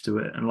become used to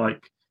it. And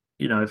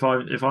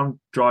if I'm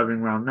driving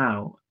around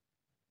now,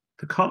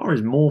 the car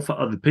is more for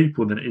other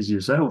people than it is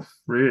yourself,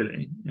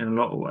 really, in a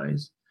lot of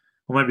ways.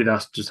 Or maybe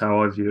that's just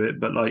how I view it.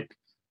 But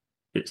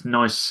it's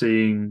nice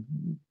seeing,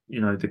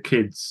 the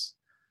kids,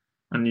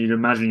 and you'd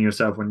imagine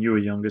yourself when you were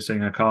younger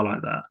seeing a car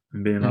like that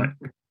and being like,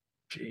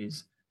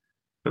 geez.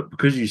 But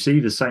because you see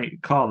the same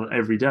car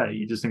every day,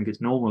 you just think it's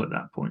normal at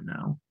that point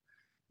now.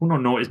 Well,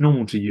 not normal, it's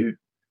normal to you.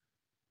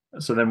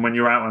 So then when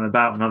you're out and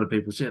about and other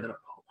people see it, they're like,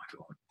 oh my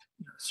God,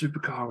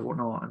 supercar or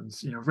whatnot, and,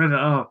 rev it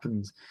up,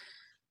 and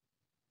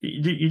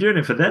you're doing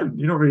it for them.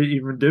 You're not really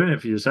even doing it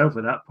for yourself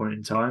at that point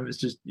in time. It's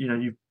just,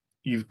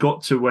 you've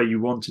got to where you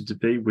wanted to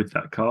be with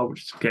that car,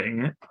 which is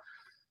getting it.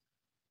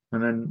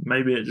 And then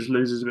maybe it just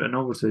loses a bit of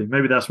novelty.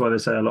 Maybe that's why they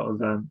say a lot of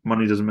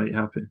money doesn't make you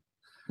happy.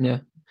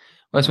 Yeah.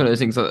 Well, that's one of those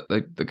things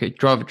that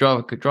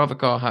drive a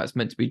car how it's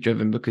meant to be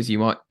driven, because you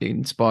might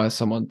inspire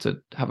someone to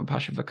have a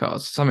passion for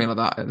cars. Something like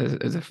that.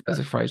 There's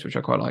a phrase which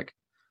I quite like.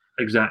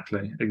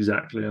 Exactly.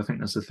 I think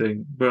that's the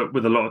thing. But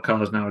with a lot of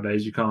cars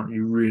nowadays, you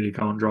really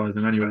can't drive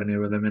them anywhere near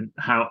where they're meant,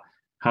 how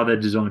they're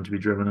designed to be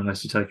driven,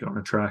 unless you take it on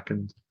a track.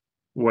 And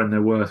when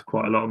they're worth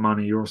quite a lot of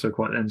money, you're also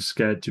quite then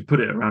scared to put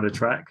it around a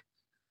track,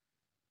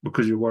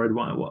 because you're worried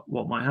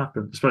what might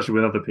happen, especially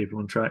with other people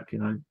on track.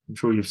 I'm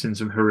sure you've seen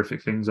some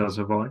horrific things, as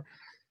have I.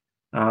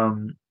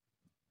 And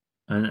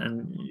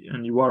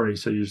you worry,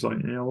 so you're just like,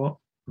 you know what?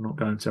 I'm not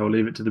going to. I'll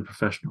leave it to the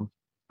professional.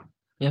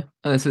 Yeah,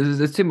 and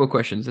there's two more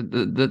questions.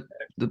 The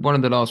one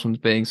of the last ones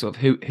being sort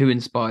of who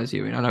inspires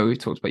you. And I know we've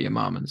talked about your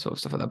mum and sort of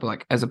stuff like that,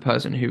 but as a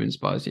person, who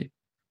inspires you?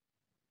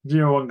 Do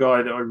you know one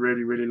guy that I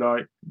really, really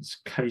like? It's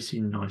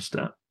Casey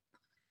Neistat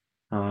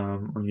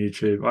on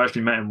YouTube. I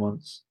actually met him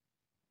once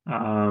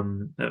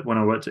when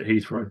I worked at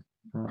Heathrow.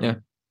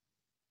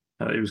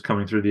 He was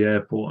coming through the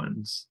airport,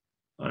 and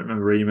I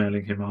remember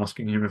emailing him,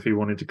 asking him if he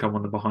wanted to come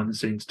on the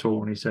behind-the-scenes tour,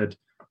 and he said,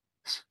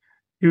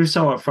 he was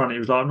so upfront. He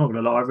was like, I'm not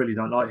going to lie, I really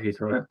don't like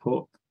Heathrow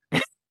Airport.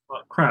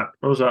 Like, crap.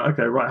 I was like,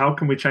 okay, right, how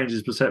can we change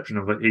his perception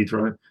of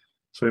Heathrow?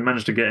 So we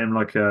managed to get him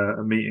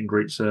a meet and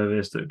greet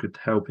service that could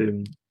help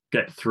him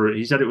get through.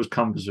 He said it was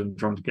cumbersome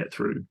trying to get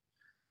through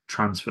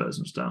transfers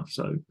and stuff.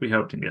 So we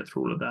helped him get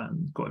through all of that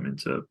and got him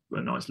into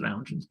a nice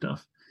lounge and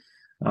stuff.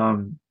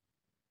 And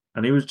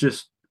he was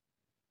just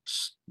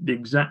the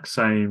exact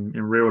same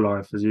in real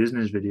life as he is in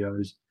his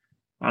videos.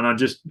 And I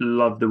just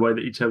love the way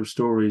that he tells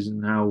stories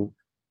and how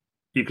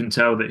you can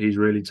tell that he's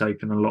really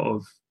taken a lot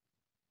of.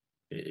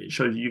 It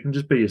shows you can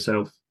just be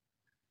yourself,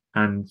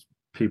 and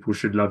people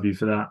should love you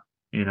for that,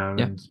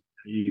 And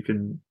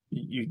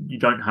you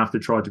don't have to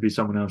try to be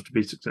someone else to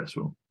be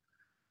successful.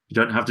 You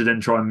don't have to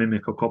then try and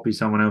mimic or copy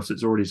someone else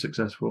that's already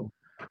successful.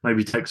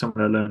 Maybe take some of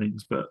their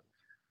learnings, but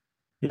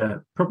yeah,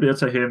 probably I'd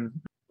say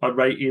him. I'd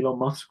rate Elon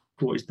Musk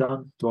for what he's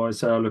done. Do I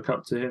say I look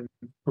up to him?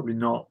 Probably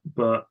not,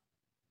 but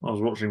I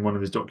was watching one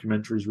of his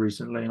documentaries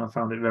recently and I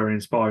found it very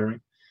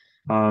inspiring.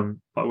 But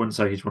I wouldn't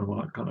say he's one of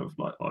my kind of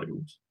like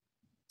idols.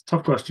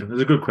 Tough question.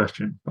 It's a good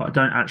question, but I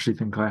don't actually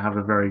think I have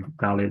a very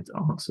valid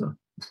answer.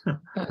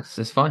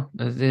 It's fine.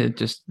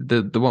 Just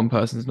the one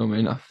person's normally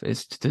enough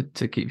is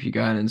to keep you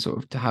going and sort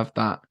of to have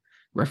that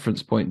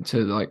reference point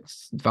to like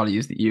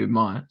values that you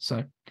admire.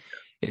 So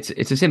it's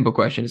a simple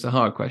question. It's a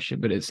hard question,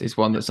 but it's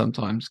one that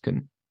sometimes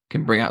can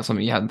bring out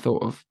something you hadn't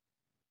thought of.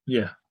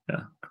 Yeah,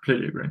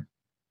 completely agree.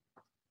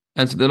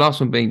 And so the last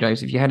one being,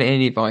 James, if you had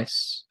any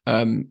advice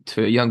to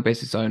a young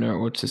business owner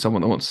or to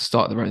someone that wants to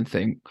start their own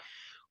thing,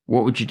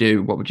 what would you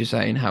do? What would you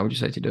say? And how would you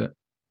say to do it?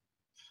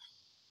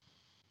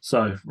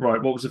 So,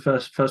 right, what was the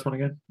first one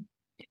again?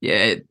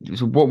 Yeah.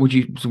 So what would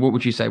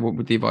you say? What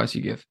would the advice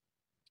you give?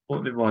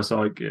 What advice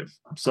I give?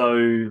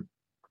 So,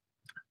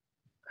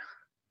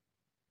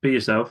 be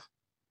yourself.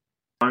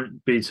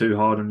 Don't be too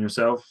hard on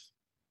yourself.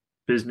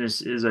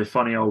 Business is a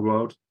funny old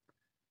world,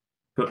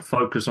 but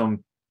focus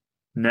on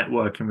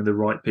networking with the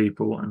right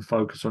people and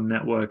focus on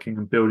networking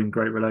and building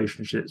great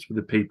relationships with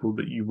the people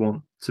that you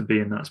want to be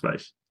in that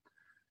space.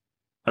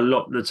 A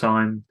lot of the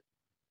time,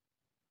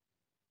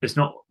 it's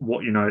not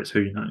what you know, it's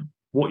who you know.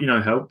 What you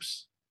know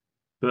helps,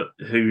 but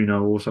who you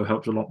know also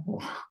helps a lot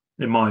more,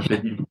 in my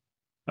opinion.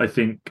 I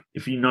think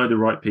if you know the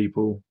right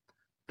people,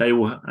 they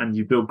will, and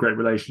you build great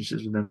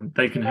relationships with them,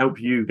 they can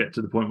help you get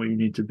to the point where you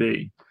need to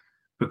be.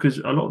 Because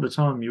a lot of the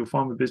time, you'll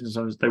find with business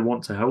owners, they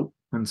want to help.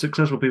 And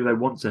successful people, they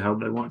want to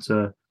help. They want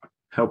to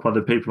help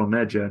other people on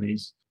their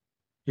journeys.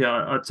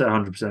 Yeah, I'd say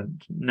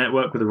 100%.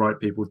 Network with the right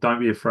people. Don't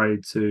be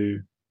afraid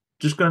to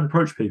just go and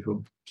approach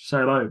people. Just say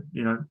hello.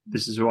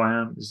 This is who I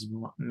am. This is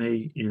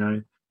me.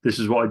 This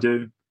is what I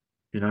do.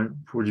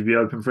 Would you be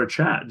open for a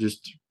chat?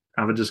 Just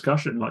have a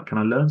discussion. Like, can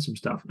I learn some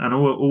stuff? And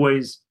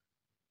always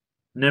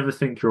never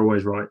think you're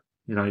always right.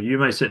 You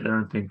may sit there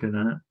and think in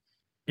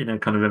a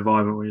kind of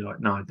environment where you're like,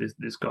 no,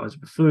 this guy's a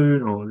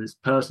buffoon, or this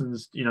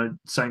person's,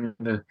 saying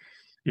the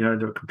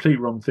complete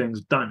wrong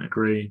things. Don't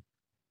agree.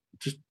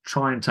 Just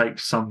try and take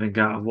something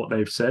out of what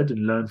they've said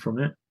and learn from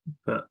it.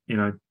 But,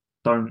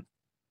 don't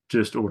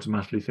just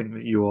automatically think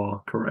that you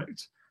are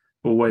correct.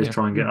 Always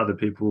try and get other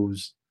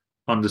people's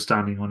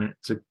understanding on it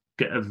to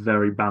get a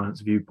very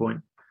balanced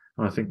viewpoint.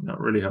 And I think that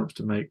really helps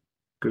to make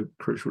good,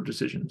 crucial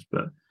decisions.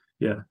 But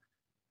yeah,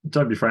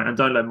 don't be afraid and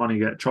don't let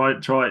money try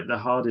it. The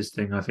hardest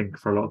thing I think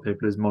for a lot of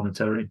people is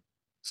monetary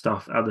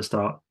stuff at the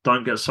start.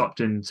 Don't get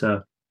sucked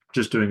into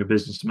just doing a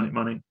business to make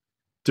money.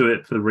 Do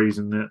it for the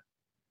reason that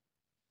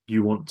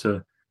you want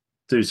to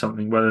do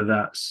something, whether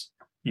that's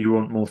you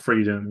want more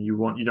freedom, you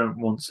don't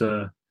want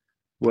to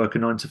work a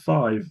 9 to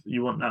 5,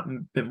 you want that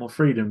bit more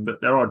freedom.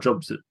 But there are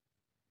jobs that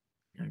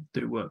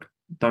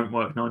don't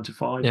work 9 to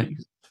 5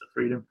 because of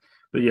freedom.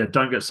 But yeah,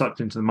 don't get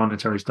sucked into the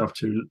monetary stuff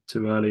too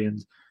early,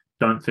 and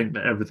don't think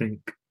that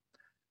everything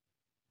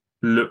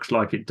looks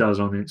like it does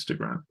on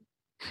Instagram.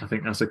 I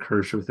think that's a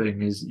crucial thing.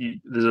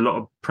 There's a lot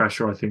of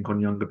pressure, I think, on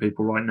younger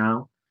people right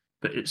now,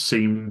 but it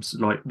seems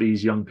like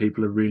these young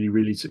people are really,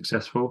 really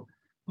successful.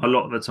 A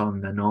lot of the time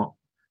they're not.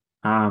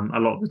 A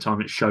lot of the time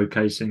it's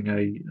showcasing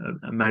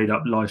a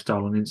made-up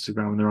lifestyle on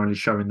Instagram, and they're only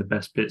showing the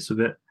best bits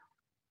of it.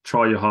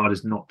 Try your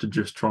hardest not to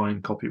just try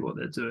and copy what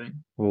they're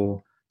doing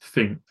or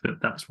think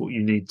that that's what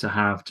you need to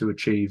have to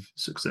achieve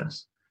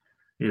success.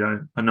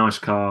 A nice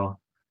car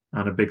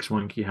and a big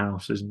swanky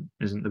house isn't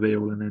the be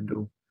all and end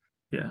all.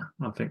 Yeah,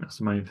 I think that's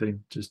the main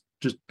thing. Just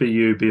be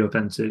you, be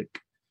authentic,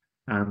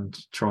 and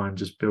try and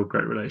just build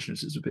great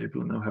relationships with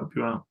people, and they'll help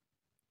you out.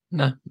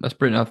 No, that's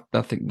brilliant.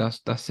 I think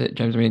that's it,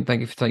 James. I mean,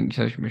 thank you for taking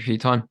so much of your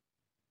time.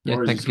 Yeah,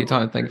 thank you for your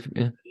time. Thank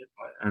you.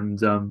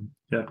 And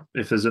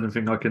if there's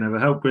anything I can ever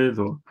help with,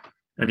 or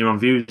anyone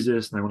views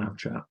this and they want to have a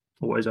chat,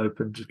 always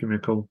open. Just give me a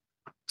call,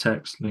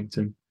 text,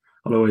 LinkedIn.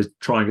 I'll always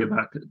try and get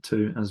back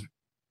to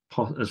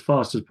as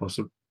fast as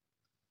possible.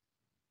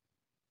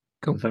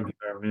 Cool. And thank you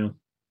for having me on.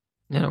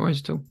 Yeah, no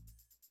worries at all.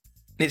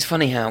 It's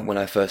funny how when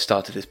I first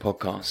started this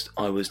podcast,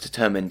 I was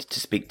determined to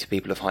speak to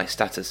people of high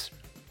status.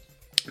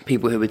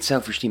 People who would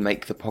selfishly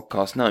make the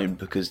podcast known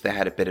because they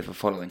had a bit of a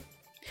following.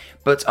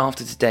 But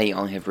after today,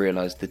 I have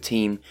realised the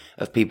team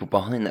of people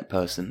behind that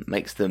person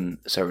makes them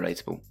so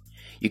relatable.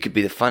 You could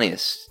be the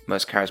funniest,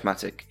 most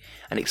charismatic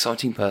and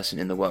exciting person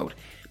in the world.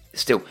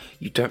 Still,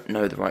 you don't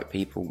know the right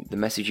people, the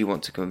message you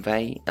want to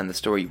convey and the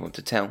story you want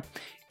to tell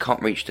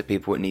can't reach the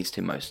people it needs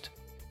to most.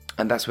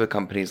 And that's where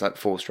companies like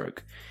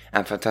Fourstroke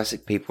and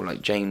fantastic people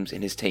like James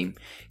and his team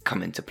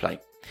come into play.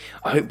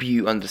 I hope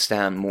you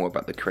understand more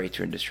about the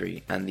creator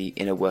industry and the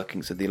inner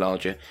workings of the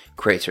larger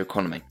creator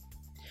economy.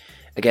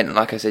 Again,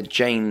 like I said,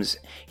 James,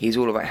 he's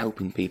all about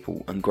helping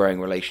people and growing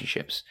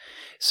relationships.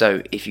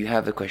 So if you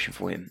have a question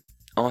for him,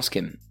 ask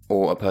him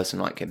or a person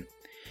like him.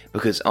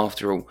 Because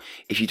after all,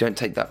 if you don't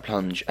take that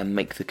plunge and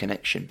make the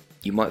connection,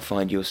 you might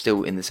find you're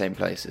still in the same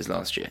place as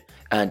last year.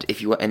 And if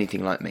you are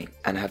anything like me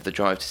and have the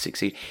drive to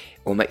succeed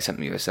or make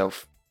something of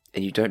yourself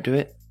and you don't do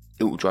it,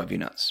 it will drive you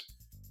nuts.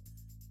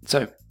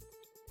 So,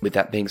 with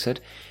that being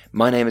said,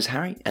 my name is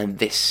Harry and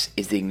this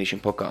is the Ignition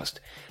Podcast.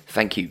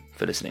 Thank you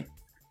for listening.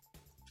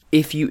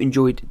 If you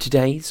enjoyed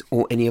today's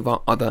or any of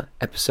our other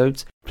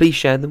episodes, please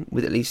share them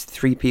with at least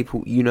 3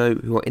 people you know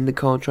who are in the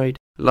car trade,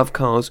 love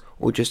cars,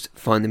 or just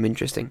find them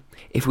interesting.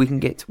 If we can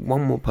get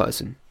one more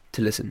person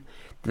to listen,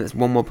 then that's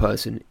one more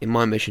person in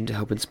my mission to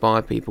help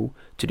inspire people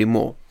to do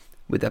more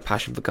with their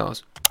passion for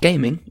cars.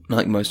 Gaming,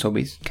 like most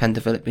hobbies, can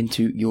develop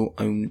into your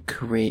own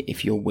career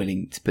if you're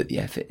willing to put the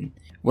effort in.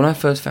 When I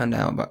first found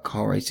out about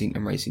car racing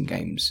and racing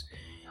games,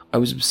 I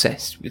was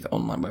obsessed with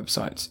online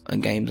websites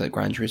and games like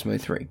Gran Turismo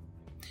 3.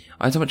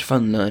 I had so much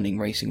fun learning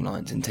racing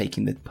lines and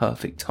taking the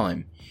perfect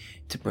time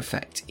to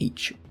perfect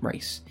each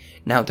race.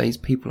 Nowadays,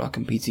 people are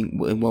competing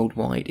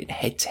worldwide in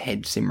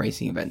head-to-head sim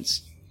racing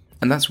events.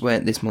 And that's where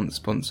this month's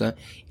sponsor,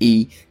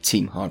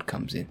 Team Hard,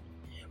 comes in.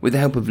 With the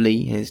help of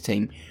Lee and his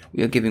team,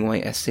 we are giving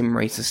away a Sim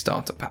Racer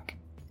starter pack,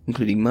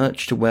 including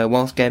merch to wear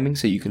whilst gaming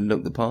so you can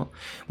look the part,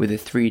 with a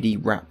 3D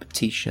wrap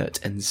t-shirt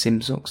and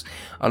sim socks,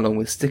 along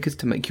with stickers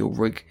to make your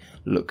rig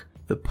look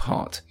the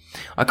part.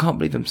 I can't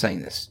believe I'm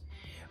saying this,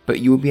 but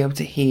you will be able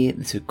to hear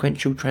the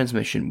sequential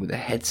transmission with a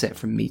headset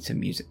from Meter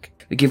Music.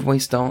 The giveaway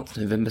starts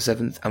November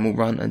 7th and will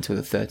run until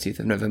the 30th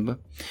of November,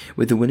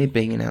 with the winner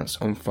being announced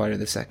on Friday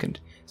the 2nd.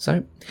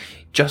 So,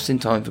 just in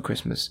time for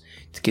Christmas,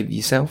 to give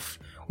yourself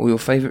or your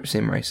favourite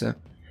sim racer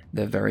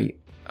their very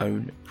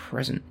own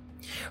present.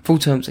 Full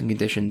terms and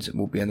conditions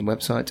will be on the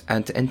website,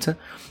 and to enter,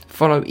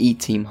 follow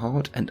Team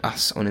Hard and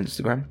us on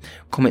Instagram,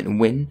 comment and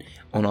win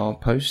on our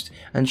post,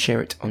 and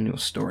share it on your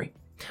story.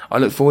 I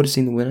look forward to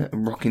seeing the winner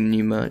and rocking the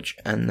new merch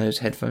and those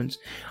headphones.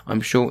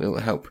 I'm sure it will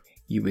help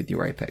you with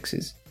your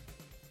Apexes.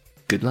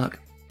 Good luck.